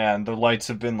 And the lights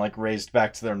have been like raised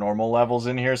back to their normal levels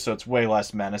in here, so it's way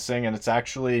less menacing, and it's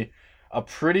actually a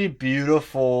pretty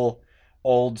beautiful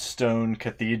old stone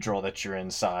cathedral that you're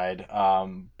inside.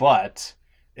 But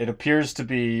it appears to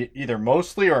be either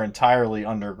mostly or entirely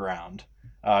underground,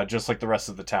 just like the rest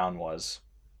of the town was.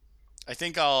 I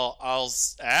think I'll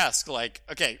ask, like,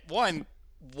 okay, one,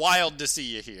 wild to see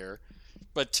you here,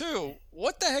 but two,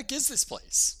 what the heck is this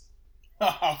place?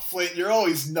 Oh, Flint, you're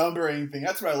always numbering things.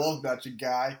 That's what I love about you,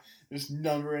 guy. Just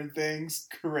numbering things.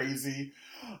 Crazy.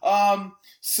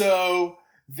 So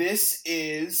this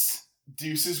is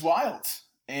Deuces Wild,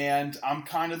 and I'm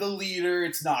kind of the leader.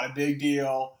 It's not a big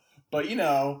deal, but Doing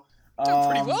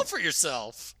pretty well for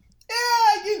yourself.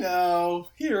 Yeah,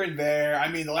 here and there. I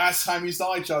mean, the last time we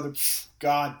saw each other,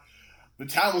 God, the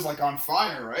town was like on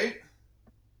fire, right?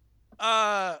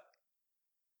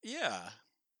 Yeah.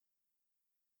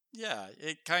 Yeah,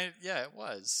 it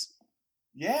was.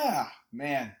 Yeah,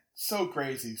 man, so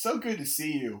crazy, so good to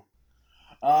see you.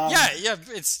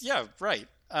 Right.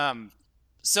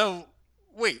 So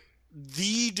wait,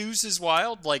 the Deuce is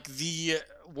Wild, like the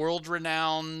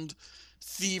world-renowned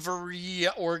thievery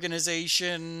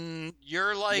organization.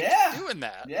 You're like doing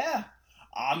that. Yeah,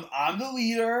 I'm the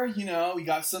leader. We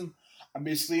got some. I'm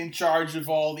basically in charge of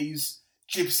all these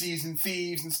gypsies and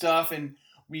thieves and stuff, and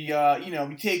we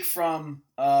take from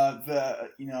the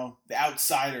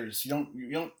outsiders. You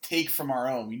don't take from our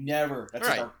own. We never. That's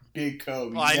Right. like our big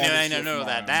code. Well, I know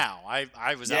that now.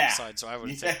 I was outside, so I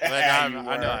would think. Yeah,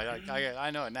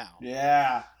 I know it now.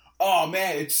 Yeah. Oh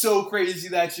man, it's so crazy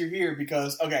that you're here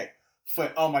because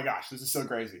Flint. Oh my gosh, this is so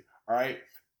crazy. All right,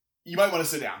 you might want to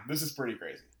sit down. This is pretty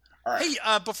crazy. All right.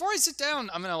 Hey, before I sit down,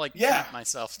 I'm gonna pat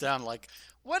myself down. Like,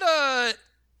 what?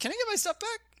 Can I get my stuff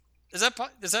back? Is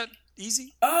that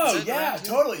easy? Oh is that yeah,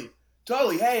 totally.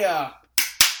 Hey, I'm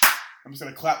just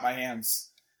gonna clap my hands,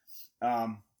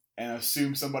 and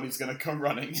assume somebody's gonna come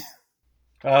running.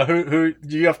 Who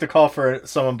do you have to call for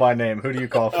someone by name? Who do you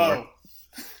call for?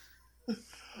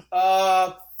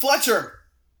 Fletcher.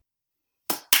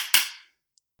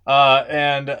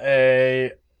 And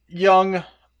a young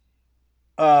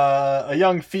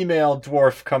female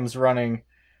dwarf comes running,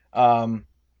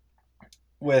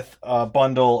 with a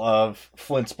bundle of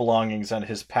Flint's belongings and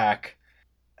his pack,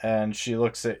 and she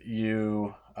looks at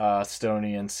you,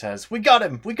 Stony, and says, "We got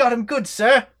him good,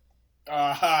 sir."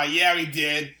 Yeah, we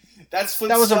did. That's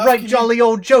Flint's That was stuff. a right jolly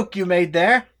old joke you made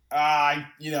there.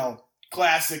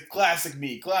 Classic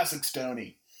me, classic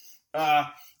Stony.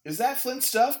 Is that Flint's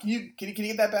stuff? Can you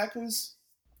get that back, please?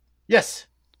 Yes.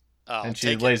 Oh, And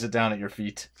she lays it down at your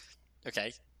feet.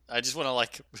 Okay, I just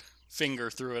want to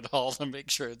finger through it all to make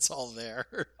sure it's all there.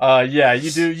 Yeah, you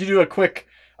do a quick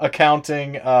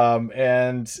accounting,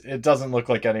 and it doesn't look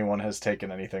like anyone has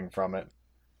taken anything from it.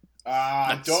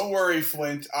 Don't worry,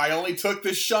 Flint. I only took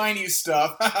the shiny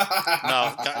stuff.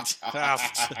 No,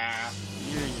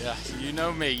 you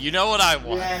know me. You know what I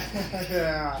want.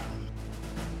 Yeah.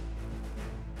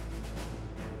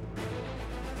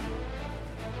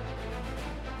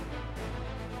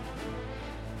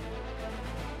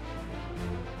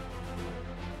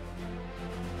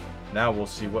 Now we'll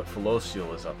see what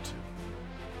Felocial is up to.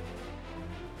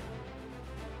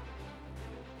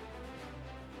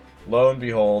 Lo and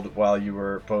behold, while you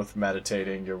were both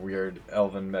meditating your weird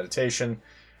elven meditation,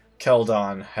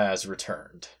 Keldon has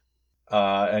returned.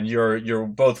 And you're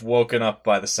both woken up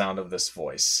by the sound of this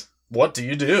voice. What do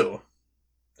you do?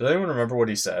 Does anyone remember what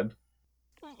he said?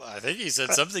 I think he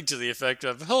said something to the effect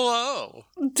of "Hello."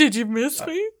 Did you miss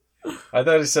me? I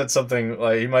thought he said something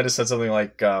like, he might have said something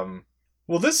like,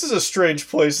 well, this is a strange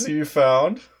place that you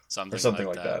found. Something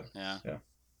like that. Yeah.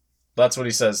 That's what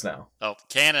he says now. Oh,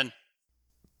 cannon.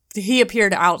 He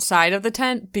appeared outside of the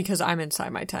tent because I'm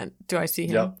inside my tent. Do I see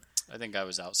him? Yep. I think I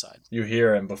was outside. You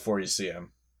hear him before you see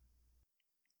him.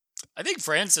 I think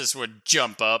Francis would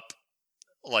jump up,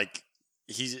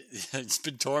 he's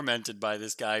been tormented by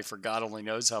this guy for God only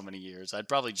knows how many years. I'd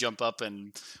probably jump up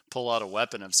and pull out a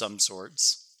weapon of some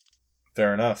sorts.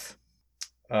 Fair enough.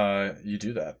 You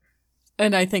do that.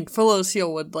 And I think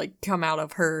Felocial would, like, come out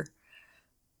of her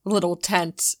little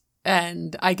tent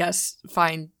and, I guess,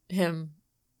 find him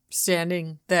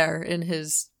standing there in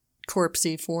his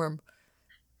corpsey form.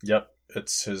 Yep,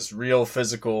 it's his real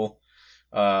physical,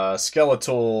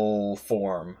 skeletal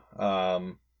form.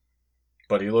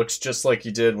 But he looks just like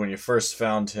he did when you first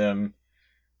found him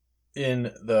in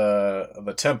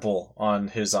the temple on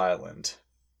his island,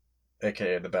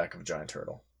 aka the back of a giant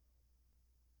turtle.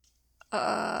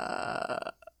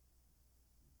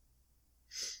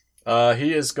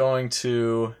 He is going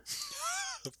to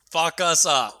Fuck us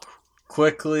up.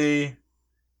 quickly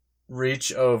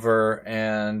reach over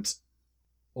and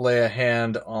lay a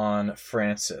hand on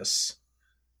Francis,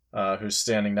 who's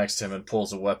standing next to him, and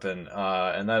pulls a weapon,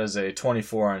 and that is a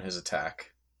 24 on his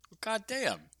attack. God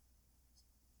damn.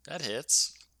 That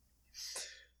hits.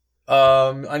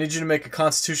 I need you to make a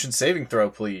Constitution saving throw,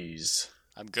 please.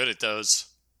 I'm good at those.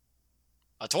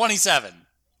 A 27.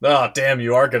 Oh, damn,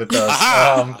 you are good at those.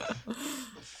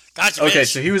 Gotcha, Okay,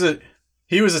 bitch. so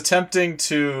he was attempting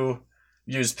to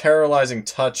use paralyzing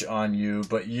touch on you,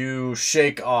 but you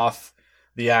shake off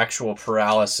the actual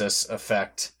paralysis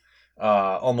effect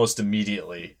almost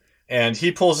immediately. And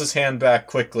he pulls his hand back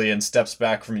quickly and steps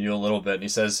back from you a little bit, and he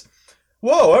says,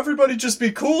 "Whoa, everybody just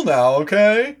be cool now,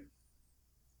 okay?"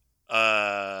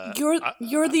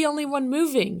 You're the only one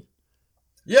moving.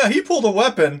 Yeah, he pulled a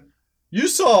weapon. You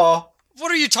saw.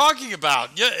 What are you talking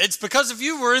about? Yeah, it's because of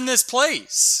you we're in this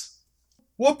place.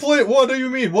 What do you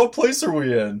mean? What place are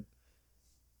we in?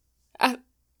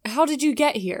 How did you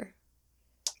get here?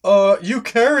 You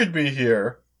carried me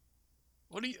here.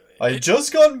 What are you... I had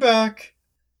just gotten back.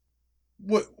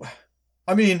 What?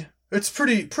 I mean, it's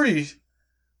pretty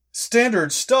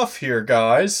standard stuff here,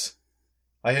 guys.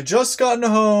 I had just gotten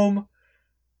home,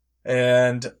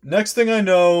 and next thing I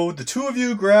know, the two of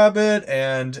you grab it,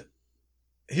 and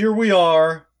here we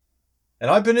are.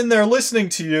 And I've been in there listening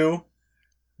to you.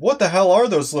 What the hell are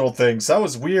those little things? That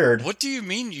was weird. What do you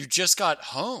mean you just got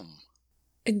home?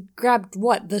 And grabbed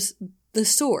what? The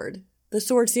sword. The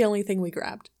sword's the only thing we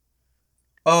grabbed.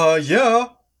 Yeah.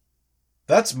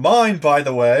 That's mine, by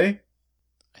the way.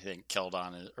 I think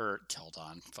Keldon,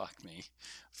 fuck me.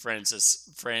 Francis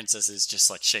is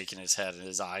just like shaking his head and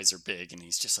his eyes are big and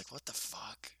he's just like, what the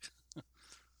fuck?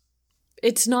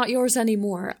 It's not yours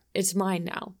anymore. It's mine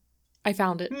now. I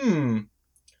found it.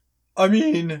 I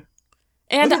mean,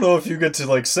 I don't know if you get to,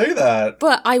 like, say that.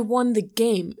 But I won the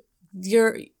game.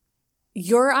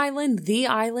 Your island, the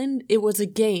island, it was a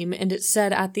game, and it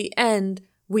said at the end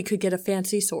we could get a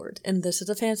fancy sword. And this is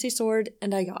a fancy sword,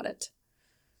 and I got it.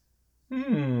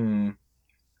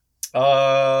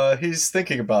 He's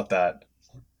thinking about that.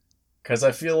 Because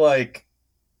I feel like,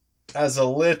 as a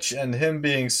lich and him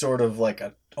being sort of like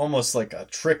almost like a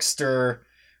trickster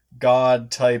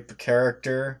god type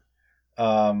character,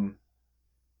 I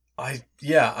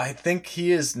think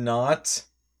he is not.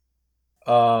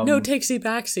 No takesy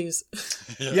backsies.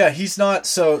 Yeah, he's not.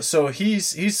 So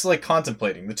he's like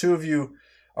contemplating. The two of you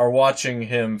are watching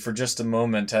him for just a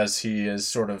moment as he is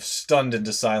sort of stunned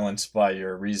into silence by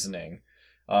your reasoning.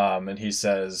 And he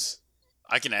says,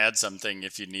 I can add something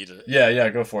if you need it. Yeah,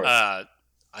 go for it. I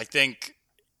think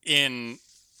in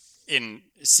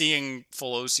seeing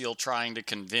Felocial trying to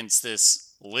convince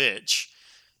this lich,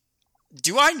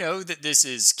 do I know that this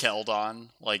is Keldon?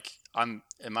 Like, am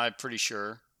I pretty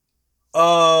sure?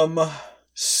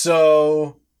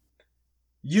 So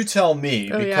you tell me,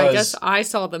 Oh because yeah, I guess I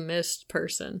saw the mist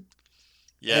person.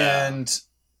 Yeah.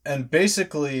 And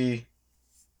basically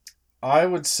I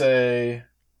would say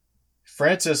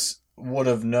Francis would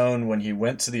have known when he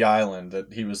went to the island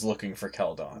that he was looking for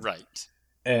Keldon. Right.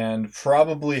 And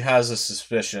probably has a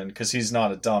suspicion, because he's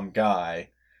not a dumb guy,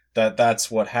 that that's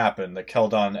what happened, that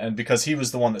Keldon, and because he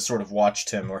was the one that sort of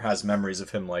watched him or has memories of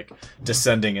him, like,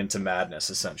 descending into madness,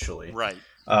 essentially. Right.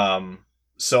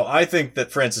 So I think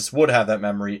that Francis would have that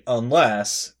memory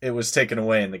unless it was taken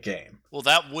away in the game. Well,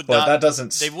 that would But not... that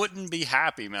doesn't... They wouldn't be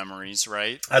happy memories,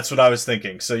 right? That's what I was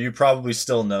thinking. So you probably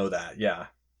still know that, yeah.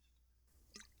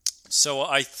 So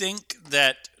I think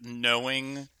that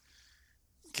knowing...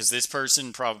 Because this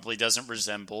person probably doesn't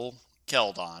resemble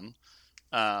Keldon.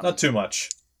 Not too much.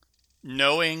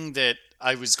 Knowing that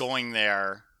I was going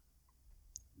there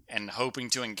and hoping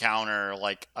to encounter,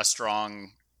 like, a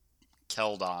strong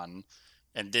Keldon,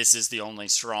 and this is the only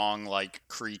strong, like,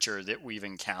 creature that we've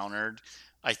encountered,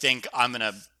 I think I'm going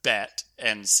to bet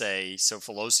and say, so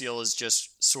Felocial is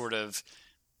just sort of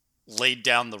laid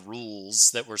down the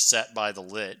rules that were set by the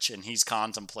Lich, and he's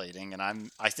contemplating, and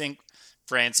I think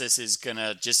Francis is going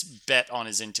to just bet on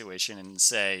his intuition and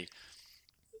say,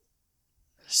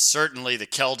 Certainly the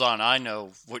Keldon I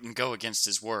know wouldn't go against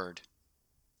his word.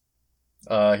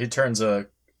 He turns a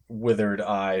withered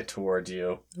eye toward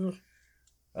you.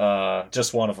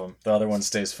 Just one of them. The other one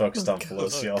stays focused on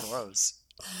Felociel. Gross.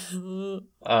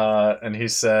 And he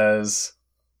says,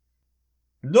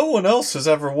 "No one else has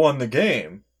ever won the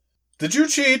game. Did you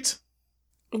cheat?"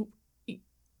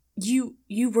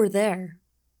 You were there.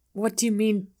 What do you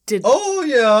mean, did... Oh,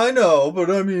 yeah, I know, but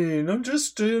I mean, I'm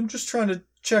just trying to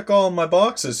check all my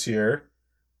boxes here.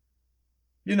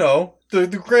 You know, the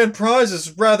grand prize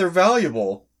is rather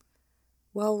valuable.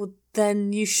 Well,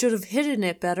 then you should have hidden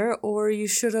it better, or you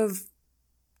should have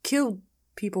killed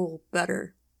people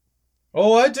better.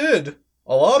 Oh, I did.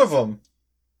 A lot of them.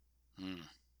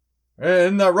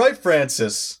 Isn't that right,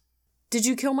 Francis? Did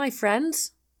you kill my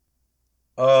friends?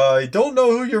 I don't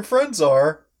know who your friends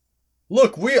are.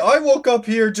 Look, I woke up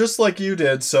here just like you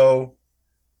did, so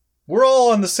we're all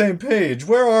on the same page.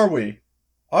 Where are we?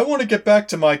 I want to get back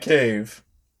to my cave.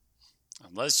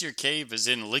 Unless your cave is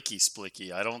in Licky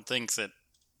Splicky, I don't think that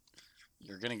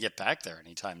you're going to get back there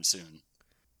anytime soon.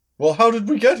 Well, how did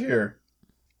we get here?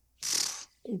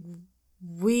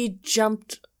 We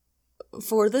jumped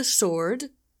for the sword.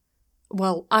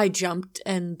 Well, I jumped,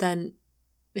 and then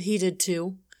he did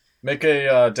too. Make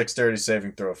a dexterity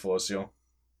saving throw, Felociel.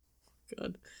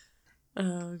 Good.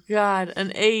 Oh, God.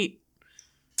 An 8.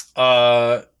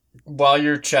 While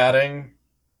you're chatting,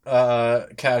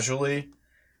 casually,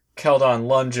 Keldon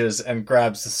lunges and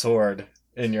grabs the sword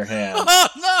in your hand. Oh,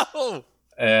 no!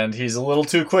 And he's a little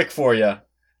too quick for you.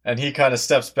 And he kind of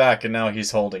steps back, and now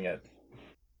he's holding it.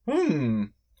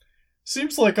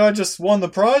 Seems like I just won the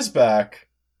prize back.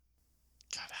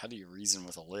 God, how do you reason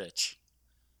with a lich?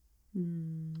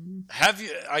 Hmm. Have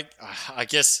you...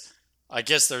 I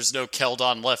guess there's no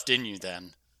Keldon left in you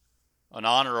then. An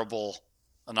honorable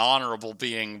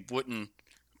being wouldn't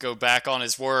go back on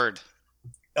his word.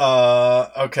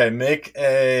 Okay, make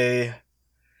a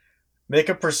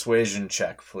persuasion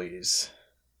check, please.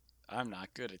 I'm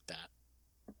not good at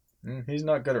that. He's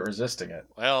not good at resisting it.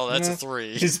 Well, that's a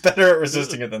 3. He's better at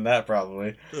resisting it than that,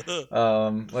 probably.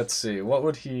 Let's see. What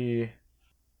would he...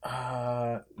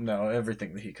 no,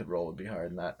 everything that he could roll would be higher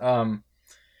than that.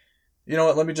 You know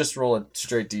what? Let me just roll a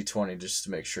straight d20 just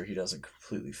to make sure he doesn't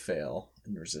completely fail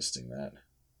in resisting that.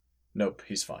 Nope,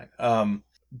 he's fine.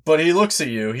 But he looks at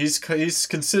you. He's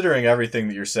considering everything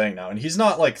that you're saying now, and he's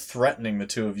not, like, threatening the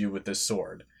two of you with this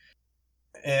sword.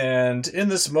 And in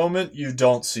this moment, you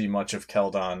don't see much of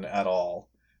Keldon at all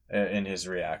in his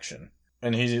reaction.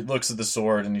 And he looks at the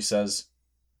sword and he says,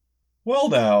 "Well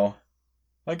now,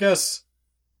 I guess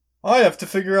I have to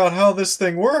figure out how this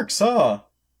thing works, huh?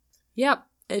 Yep,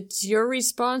 it's your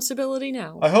responsibility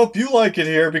now. I hope you like it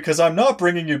here because I'm not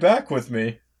bringing you back with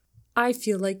me." I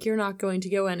feel like you're not going to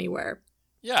go anywhere.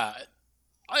 Yeah.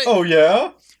 Oh,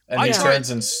 yeah? And he Yeah.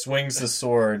 turns and swings the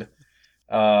sword,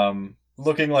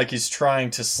 looking like he's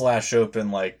trying to slash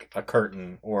open, like, a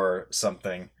curtain or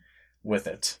something with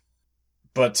it.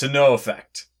 But to no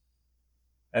effect.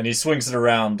 And he swings it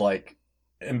around, like,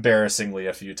 embarrassingly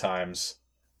a few times.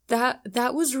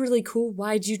 That was really cool.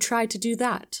 Why'd you try to do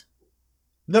that?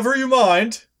 Never you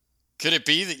mind. Could it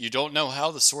be that you don't know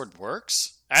how the sword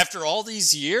works? After all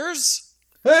these years?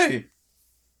 Hey!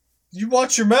 You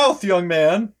watch your mouth, young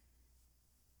man.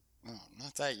 Well,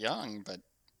 not that young, but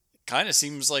it kind of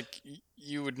seems like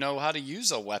you would know how to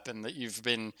use a weapon that you've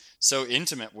been so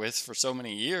intimate with for so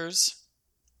many years.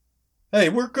 Hey,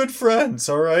 we're good friends,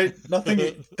 alright?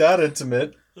 Nothing that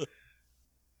intimate.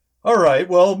 Alright,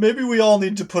 well, maybe we all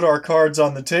need to put our cards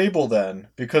on the table then,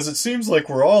 because it seems like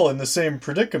we're all in the same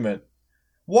predicament.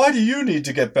 Why do you need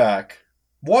to get back?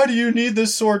 Why do you need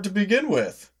this sword to begin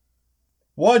with?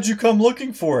 Why'd you come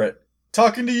looking for it?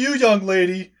 Talking to you, young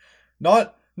lady.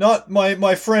 Not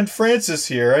my friend Francis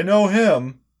here, I know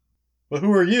him. But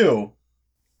who are you?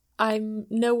 I'm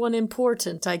no one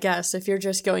important, I guess, if you're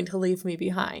just going to leave me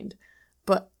behind.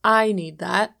 But I need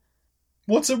that.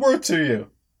 What's it worth to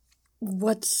you?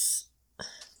 What's...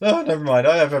 Oh, never mind,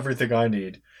 I have everything I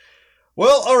need.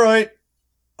 Well, alright.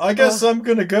 I guess I'm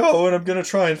gonna go, and I'm gonna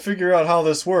try and figure out how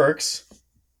this works.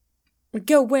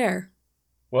 Go where?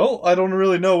 Well, I don't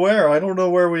really know where. I don't know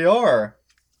where we are.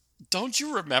 Don't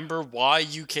you remember why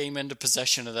you came into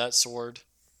possession of that sword?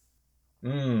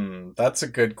 That's a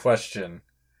good question.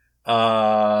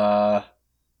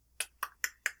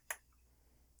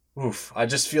 Oof, I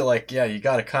just feel like, yeah, you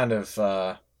gotta kind of,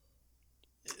 At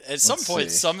some Let's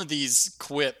point, see. some of these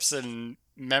quips and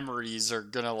memories are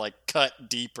gonna, like, cut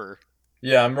deeper.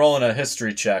 Yeah, I'm rolling a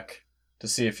history check to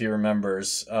see if he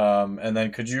remembers. And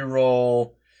then could you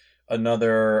roll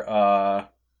another,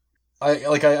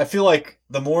 I feel like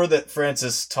the more that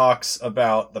Francis talks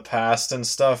about the past and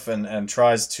stuff and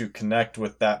tries to connect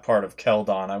with that part of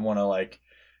Keldon, I want to like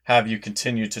have you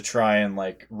continue to try and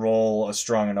like roll a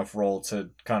strong enough roll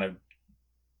to kind of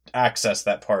access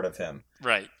that part of him.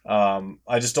 Right.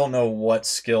 I just don't know what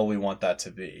skill we want that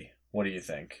to be. What do you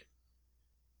think?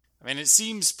 I mean, it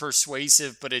seems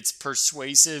persuasive, but it's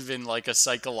persuasive in like a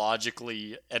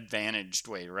psychologically advantaged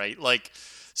way, right? Like,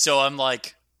 so I'm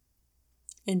like,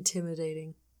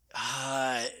 Intimidating.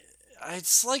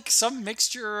 it's like some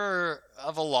mixture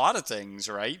of a lot of things,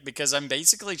 right? Because I'm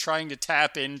basically trying to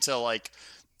tap into like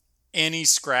any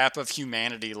scrap of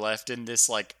humanity left in this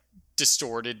like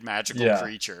distorted magical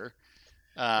creature.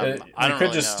 I don't could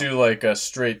really just know. do like a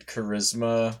straight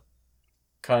charisma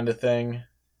kind of thing.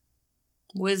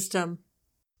 Wisdom.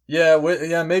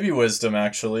 Yeah, maybe wisdom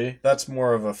actually. That's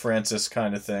more of a Francis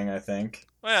kind of thing, I think.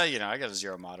 Well, you know, I got a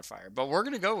 0 modifier, but we're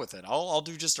gonna go with it. I'll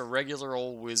do just a regular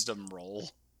old wisdom roll.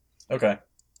 Okay.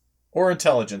 Or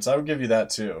intelligence. I would give you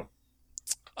that too.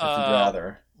 If you'd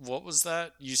rather. What was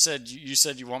that? You said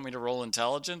you want me to roll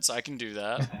intelligence? I can do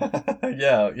that.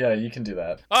 yeah, you can do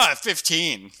that.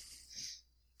 15.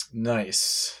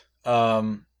 Nice.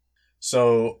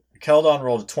 So Keldon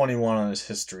rolled a 21 on his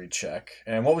history check.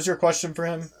 And what was your question for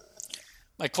him?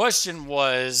 My question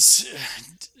was,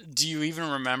 do you even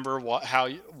remember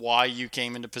why you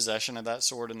came into possession of that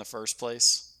sword in the first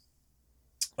place?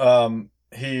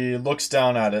 He looks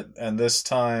down at it, and this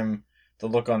time the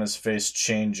look on his face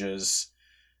changes.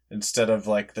 Instead of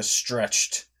like the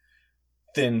stretched,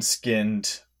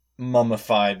 thin-skinned,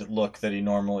 mummified look that he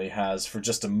normally has, for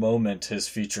just a moment his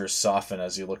features soften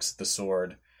as he looks at the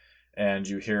sword, and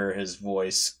you hear his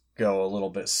voice go a little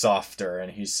bit softer,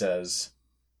 and he says,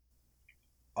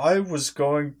 I was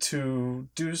going to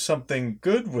do something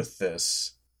good with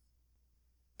this.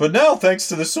 But now, thanks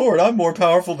to the sword, I'm more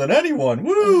powerful than anyone.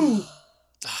 Woo!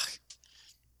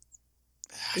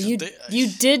 You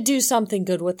did do something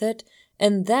good with it,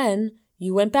 and then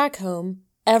you went back home.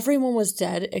 Everyone was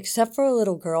dead except for a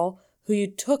little girl who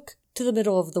you took to the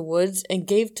middle of the woods and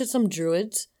gave to some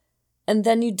druids, and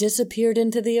then you disappeared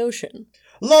into the ocean.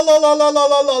 La la la la la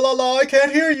la la la la, I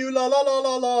can't hear you, la la la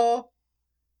la la.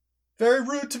 Very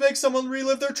rude to make someone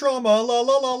relive their trauma, la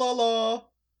la la la la.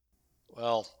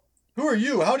 Well, who are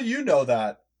you? How do you know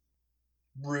that?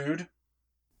 Rude.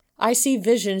 I see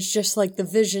visions just like the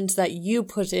visions that you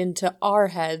put into our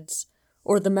heads,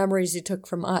 or the memories you took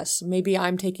from us. Maybe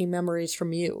I'm taking memories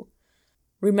from you.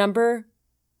 Remember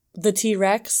the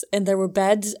T-Rex and there were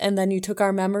beds and then you took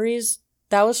our memories?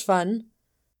 That was fun.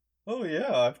 Oh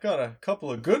yeah, I've got a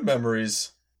couple of good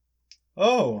memories.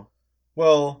 Oh,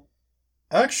 well,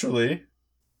 actually,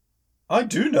 I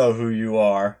do know who you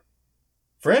are.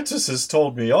 Francis has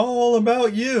told me all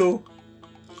about you.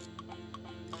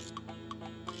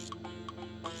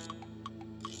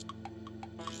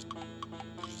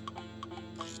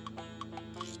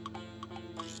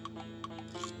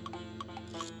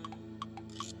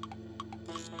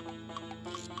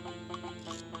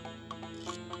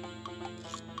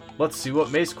 Let's see what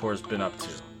Mace Core's been up to.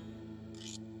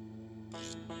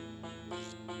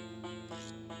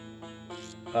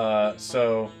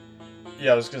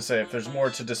 Yeah, I was gonna say, if there's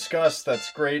more to discuss,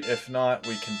 that's great. If not,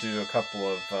 we can do a couple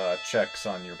of checks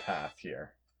on your path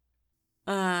here.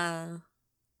 Yeah,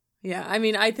 I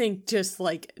mean, I think just,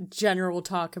 like, general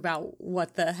talk about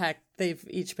what the heck they've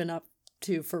each been up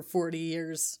to for 40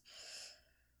 years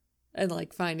and,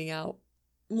 like, finding out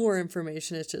more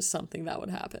information is just something that would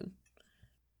happen.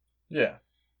 Yeah,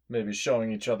 maybe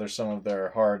showing each other some of their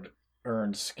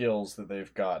hard-earned skills that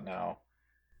they've got now.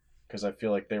 Because I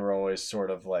feel like they were always sort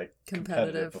of, like,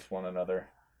 competitive with one another.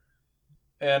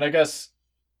 And I guess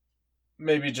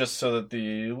maybe just so that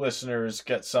the listeners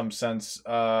get some sense,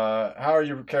 how are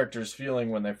your characters feeling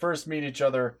when they first meet each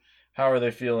other? How are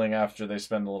they feeling after they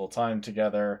spend a little time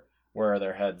together? Where are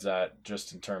their heads at,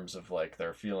 just in terms of, like,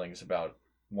 their feelings about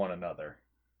one another?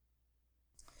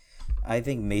 I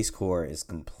think Mace Core is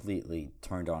completely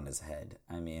turned on his head.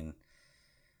 I mean,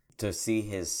 to see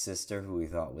his sister, who he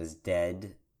thought was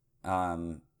dead,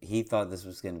 he thought this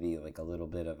was going to be like a little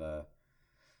bit of a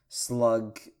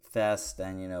slug fest,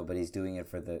 and but he's doing it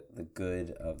for the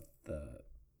good of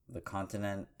the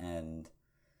continent, and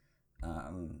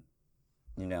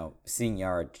seeing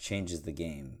Yara changes the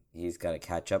game. He's got to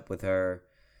catch up with her.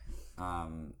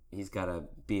 He's got to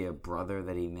be a brother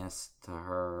that he missed to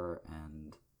her,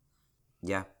 and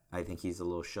yeah, I think he's a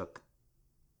little shook.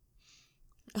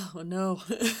 Oh no.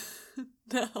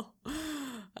 No.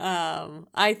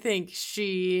 I think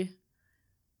she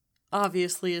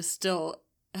obviously is still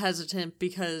hesitant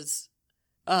because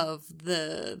of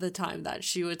the time that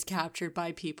she was captured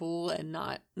by people and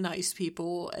not nice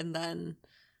people, and then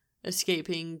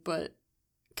escaping, but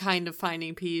kind of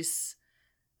finding peace.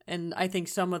 And I think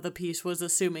some of the peace was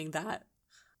assuming that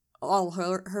all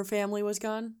her family was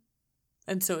gone.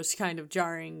 And so it's kind of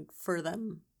jarring for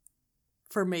them,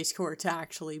 for Mace Core to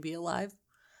actually be alive.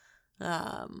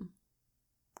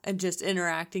 And just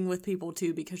interacting with people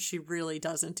too, because she really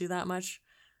doesn't do that much.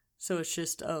 So it's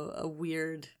just a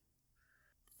weird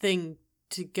thing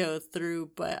to go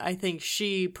through. But I think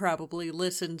she probably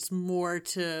listens more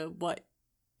to what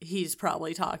he's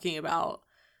probably talking about,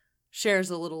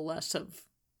 shares a little less of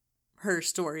her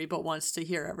story, but wants to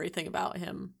hear everything about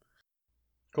him.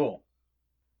 Cool.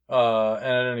 And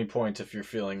at any point, if you're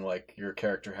feeling like your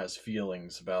character has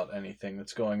feelings about anything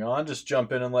that's going on, just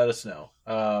jump in and let us know.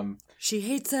 She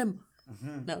hates him.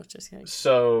 Mm-hmm. No, just kidding.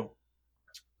 So,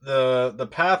 the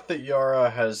path that Yara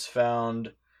has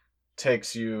found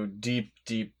takes you deep,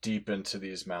 deep, deep into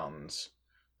these mountains.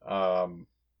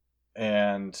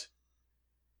 And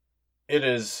it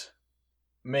is,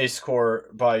 Mace Core,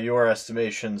 by your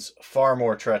estimations, far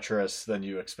more treacherous than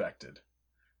you expected.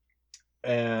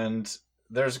 And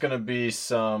there's going to be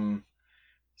some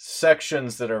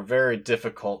sections that are very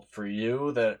difficult for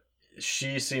you that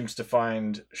she seems to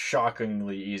find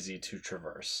shockingly easy to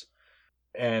traverse.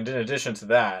 And in addition to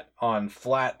that, on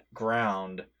flat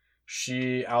ground,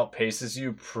 she outpaces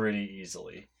you pretty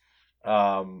easily.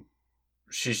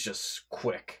 She's just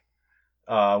quick.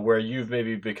 Where you've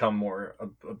maybe become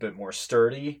a bit more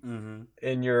sturdy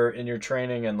in your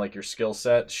training and like your skill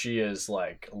set, she is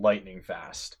like lightning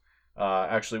fast.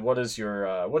 Actually, what's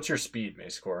your speed,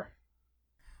 Mace Core?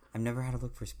 I've never had to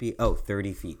look for speed. Oh,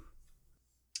 30 feet.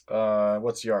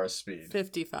 What's Yara's speed?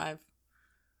 55.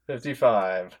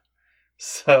 55.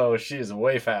 So she's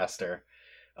way faster.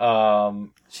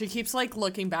 She keeps like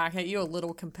looking back at you a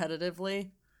little competitively.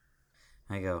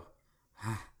 I go.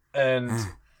 And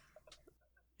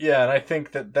yeah, and I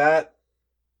think that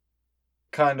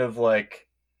kind of like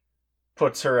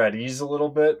puts her at ease a little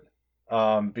bit.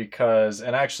 Because,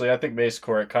 and actually I think Mace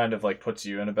Core, it kind of like puts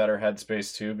you in a better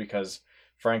headspace too, because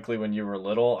frankly, when you were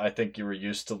little, I think you were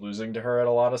used to losing to her at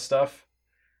a lot of stuff.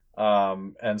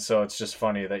 And so it's just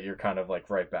funny that you're kind of like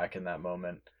right back in that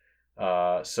moment.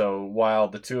 So while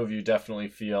the two of you definitely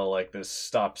feel like this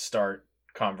stop-start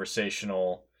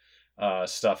conversational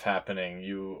stuff happening,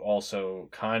 you also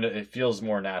kind of, it feels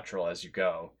more natural as you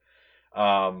go.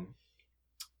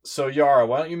 So Yara,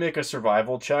 why don't you make a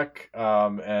survival check,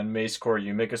 and Mace Core,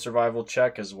 you make a survival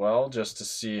check as well, just to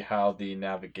see how the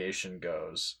navigation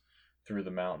goes through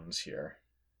the mountains here.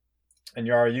 And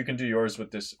Yara, you can do yours with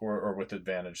this, or with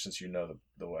advantage, since you know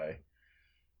the way.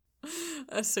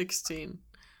 A 16.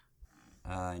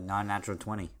 Non-natural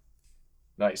 20.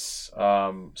 Nice.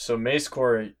 So Mace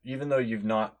Core, even though you've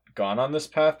not gone on this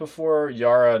path before,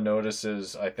 Yara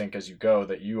notices, I think, as you go,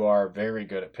 that you are very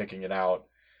good at picking it out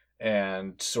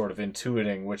and sort of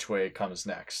intuiting which way it comes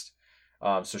next.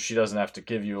 So she doesn't have to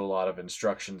give you a lot of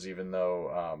instructions, even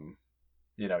though,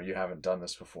 you haven't done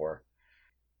this before.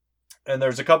 And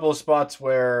there's a couple of spots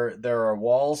where there are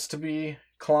walls to be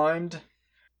climbed.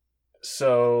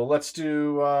 So let's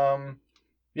do,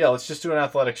 let's just do an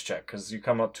athletics check, because you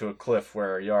come up to a cliff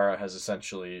where Yara has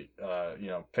essentially,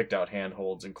 picked out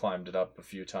handholds and climbed it up a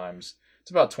few times.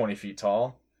 It's about 20 feet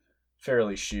tall,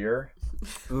 fairly sheer.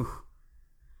 Ooh.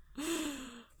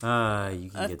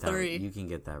 You can get 3. that. You can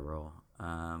get that roll.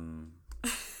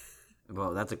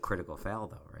 Well, that's a critical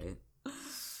fail, though, right?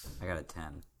 I got a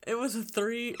 10. It was a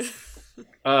 3.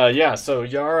 So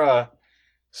Yara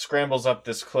scrambles up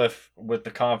this cliff with the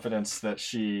confidence that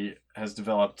she has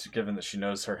developed, given that she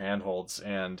knows her handholds,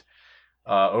 and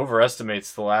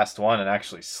overestimates the last one and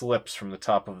actually slips from the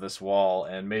top of this wall.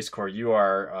 And Mace Core, you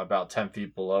are about 10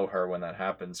 feet below her when that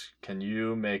happens. Can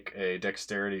you make a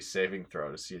dexterity saving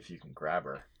throw to see if you can grab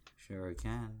her? Sure I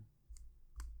can.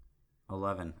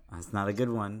 11. That's not a good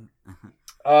one.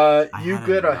 You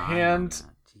get a hand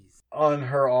on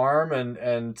her arm,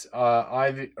 and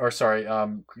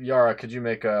Yara, could you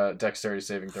make a dexterity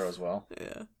saving throw as well?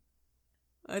 Yeah.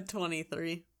 A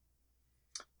 23.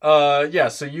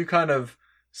 So you kind of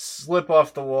slip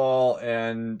off the wall,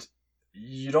 and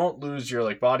you don't lose your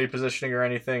like body positioning or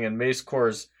anything, and Mace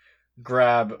Core's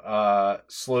grab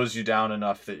slows you down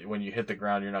enough that when you hit the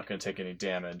ground you're not going to take any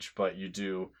damage, but you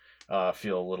do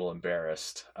feel a little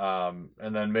embarrassed. And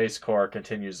then Mace Core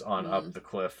continues on up the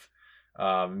cliff,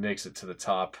 makes it to the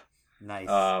top. Nice.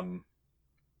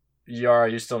 Yara,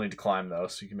 you still need to climb though,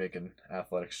 so you can make an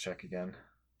athletics check again.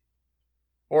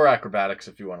 Or acrobatics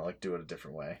if you want to do it a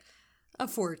different way. A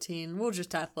 14. We'll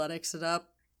just athletics it up.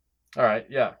 All right,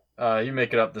 yeah. You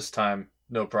make it up this time,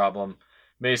 no problem.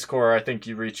 Mace Core, I think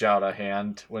you reach out a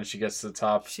hand when she gets to the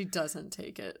top. She doesn't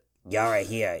take it. Yara,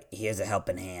 here's a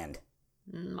helping hand.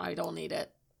 I don't need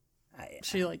it. I-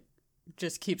 She,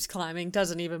 just keeps climbing,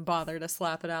 doesn't even bother to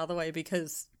slap it out of the way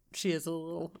because she is a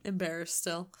little embarrassed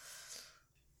still.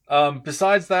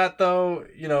 Besides that, though,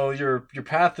 your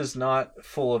path is not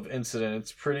full of incident.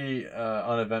 It's pretty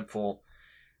uneventful.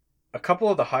 A couple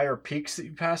of the higher peaks that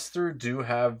you pass through do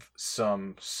have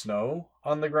some snow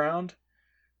on the ground,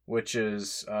 which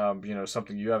is,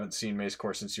 something you haven't seen, Mace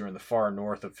Core, since you were in the far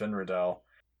north of Finradel.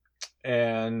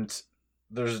 And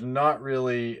there's not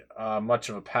really much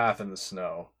of a path in the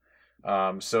snow.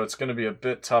 So it's going to be a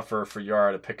bit tougher for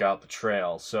Yara to pick out the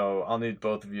trail. So I'll need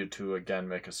both of you to, again,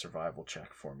 make a survival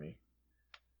check for me.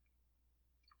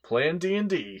 Playing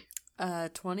D&D.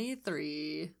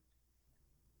 23.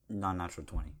 Non-natural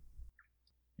 20.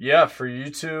 Yeah, for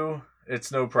you two,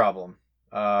 it's no problem.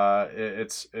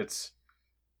 It's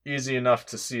easy enough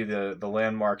to see the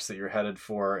landmarks that you're headed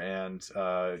for, and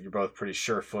you're both pretty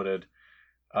sure-footed.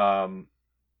 I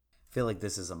feel like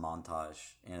this is a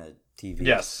montage in a TV.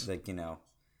 Yes.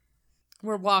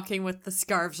 We're walking with the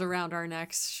scarves around our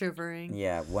necks, shivering.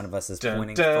 Yeah, one of us is Dun,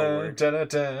 pointing dun, forward. dun,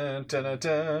 dun, dun,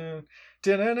 dun,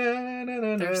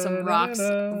 dun. There's some rocks.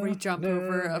 We jump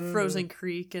over a frozen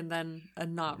creek and then a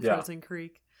not frozen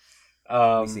creek.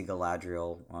 We see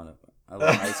Galadriel on a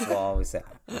little ice wall. We say,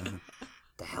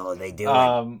 The hell are they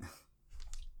doing?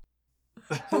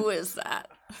 Who is that?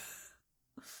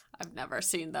 I've never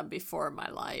seen them before in my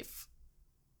life.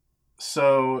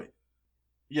 So,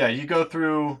 yeah, you go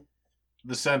through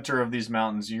the center of these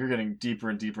mountains. You're getting deeper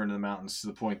and deeper into the mountains to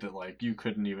the point that, you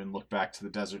couldn't even look back to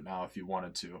the desert now if you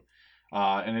wanted to.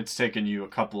 And it's taken you a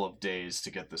couple of days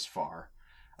to get this far.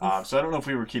 So I don't know if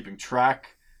we were keeping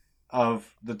track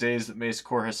of the days that Mace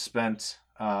Core has spent.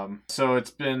 So it's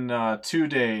been 2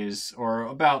 days, or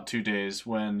about 2 days,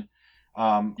 when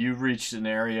you've reached an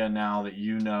area now that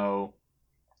you know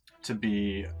to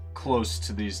be close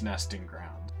to these nesting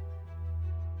grounds.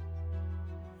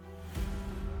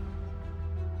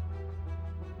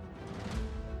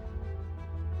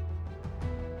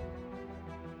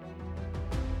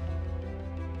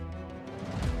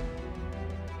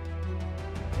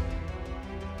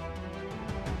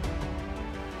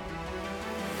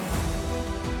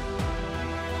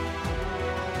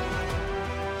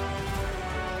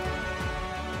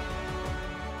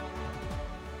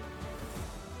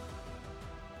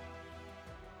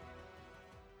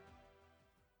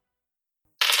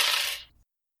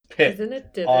 Pit Isn't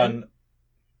it on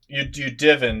you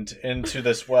divined into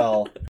this well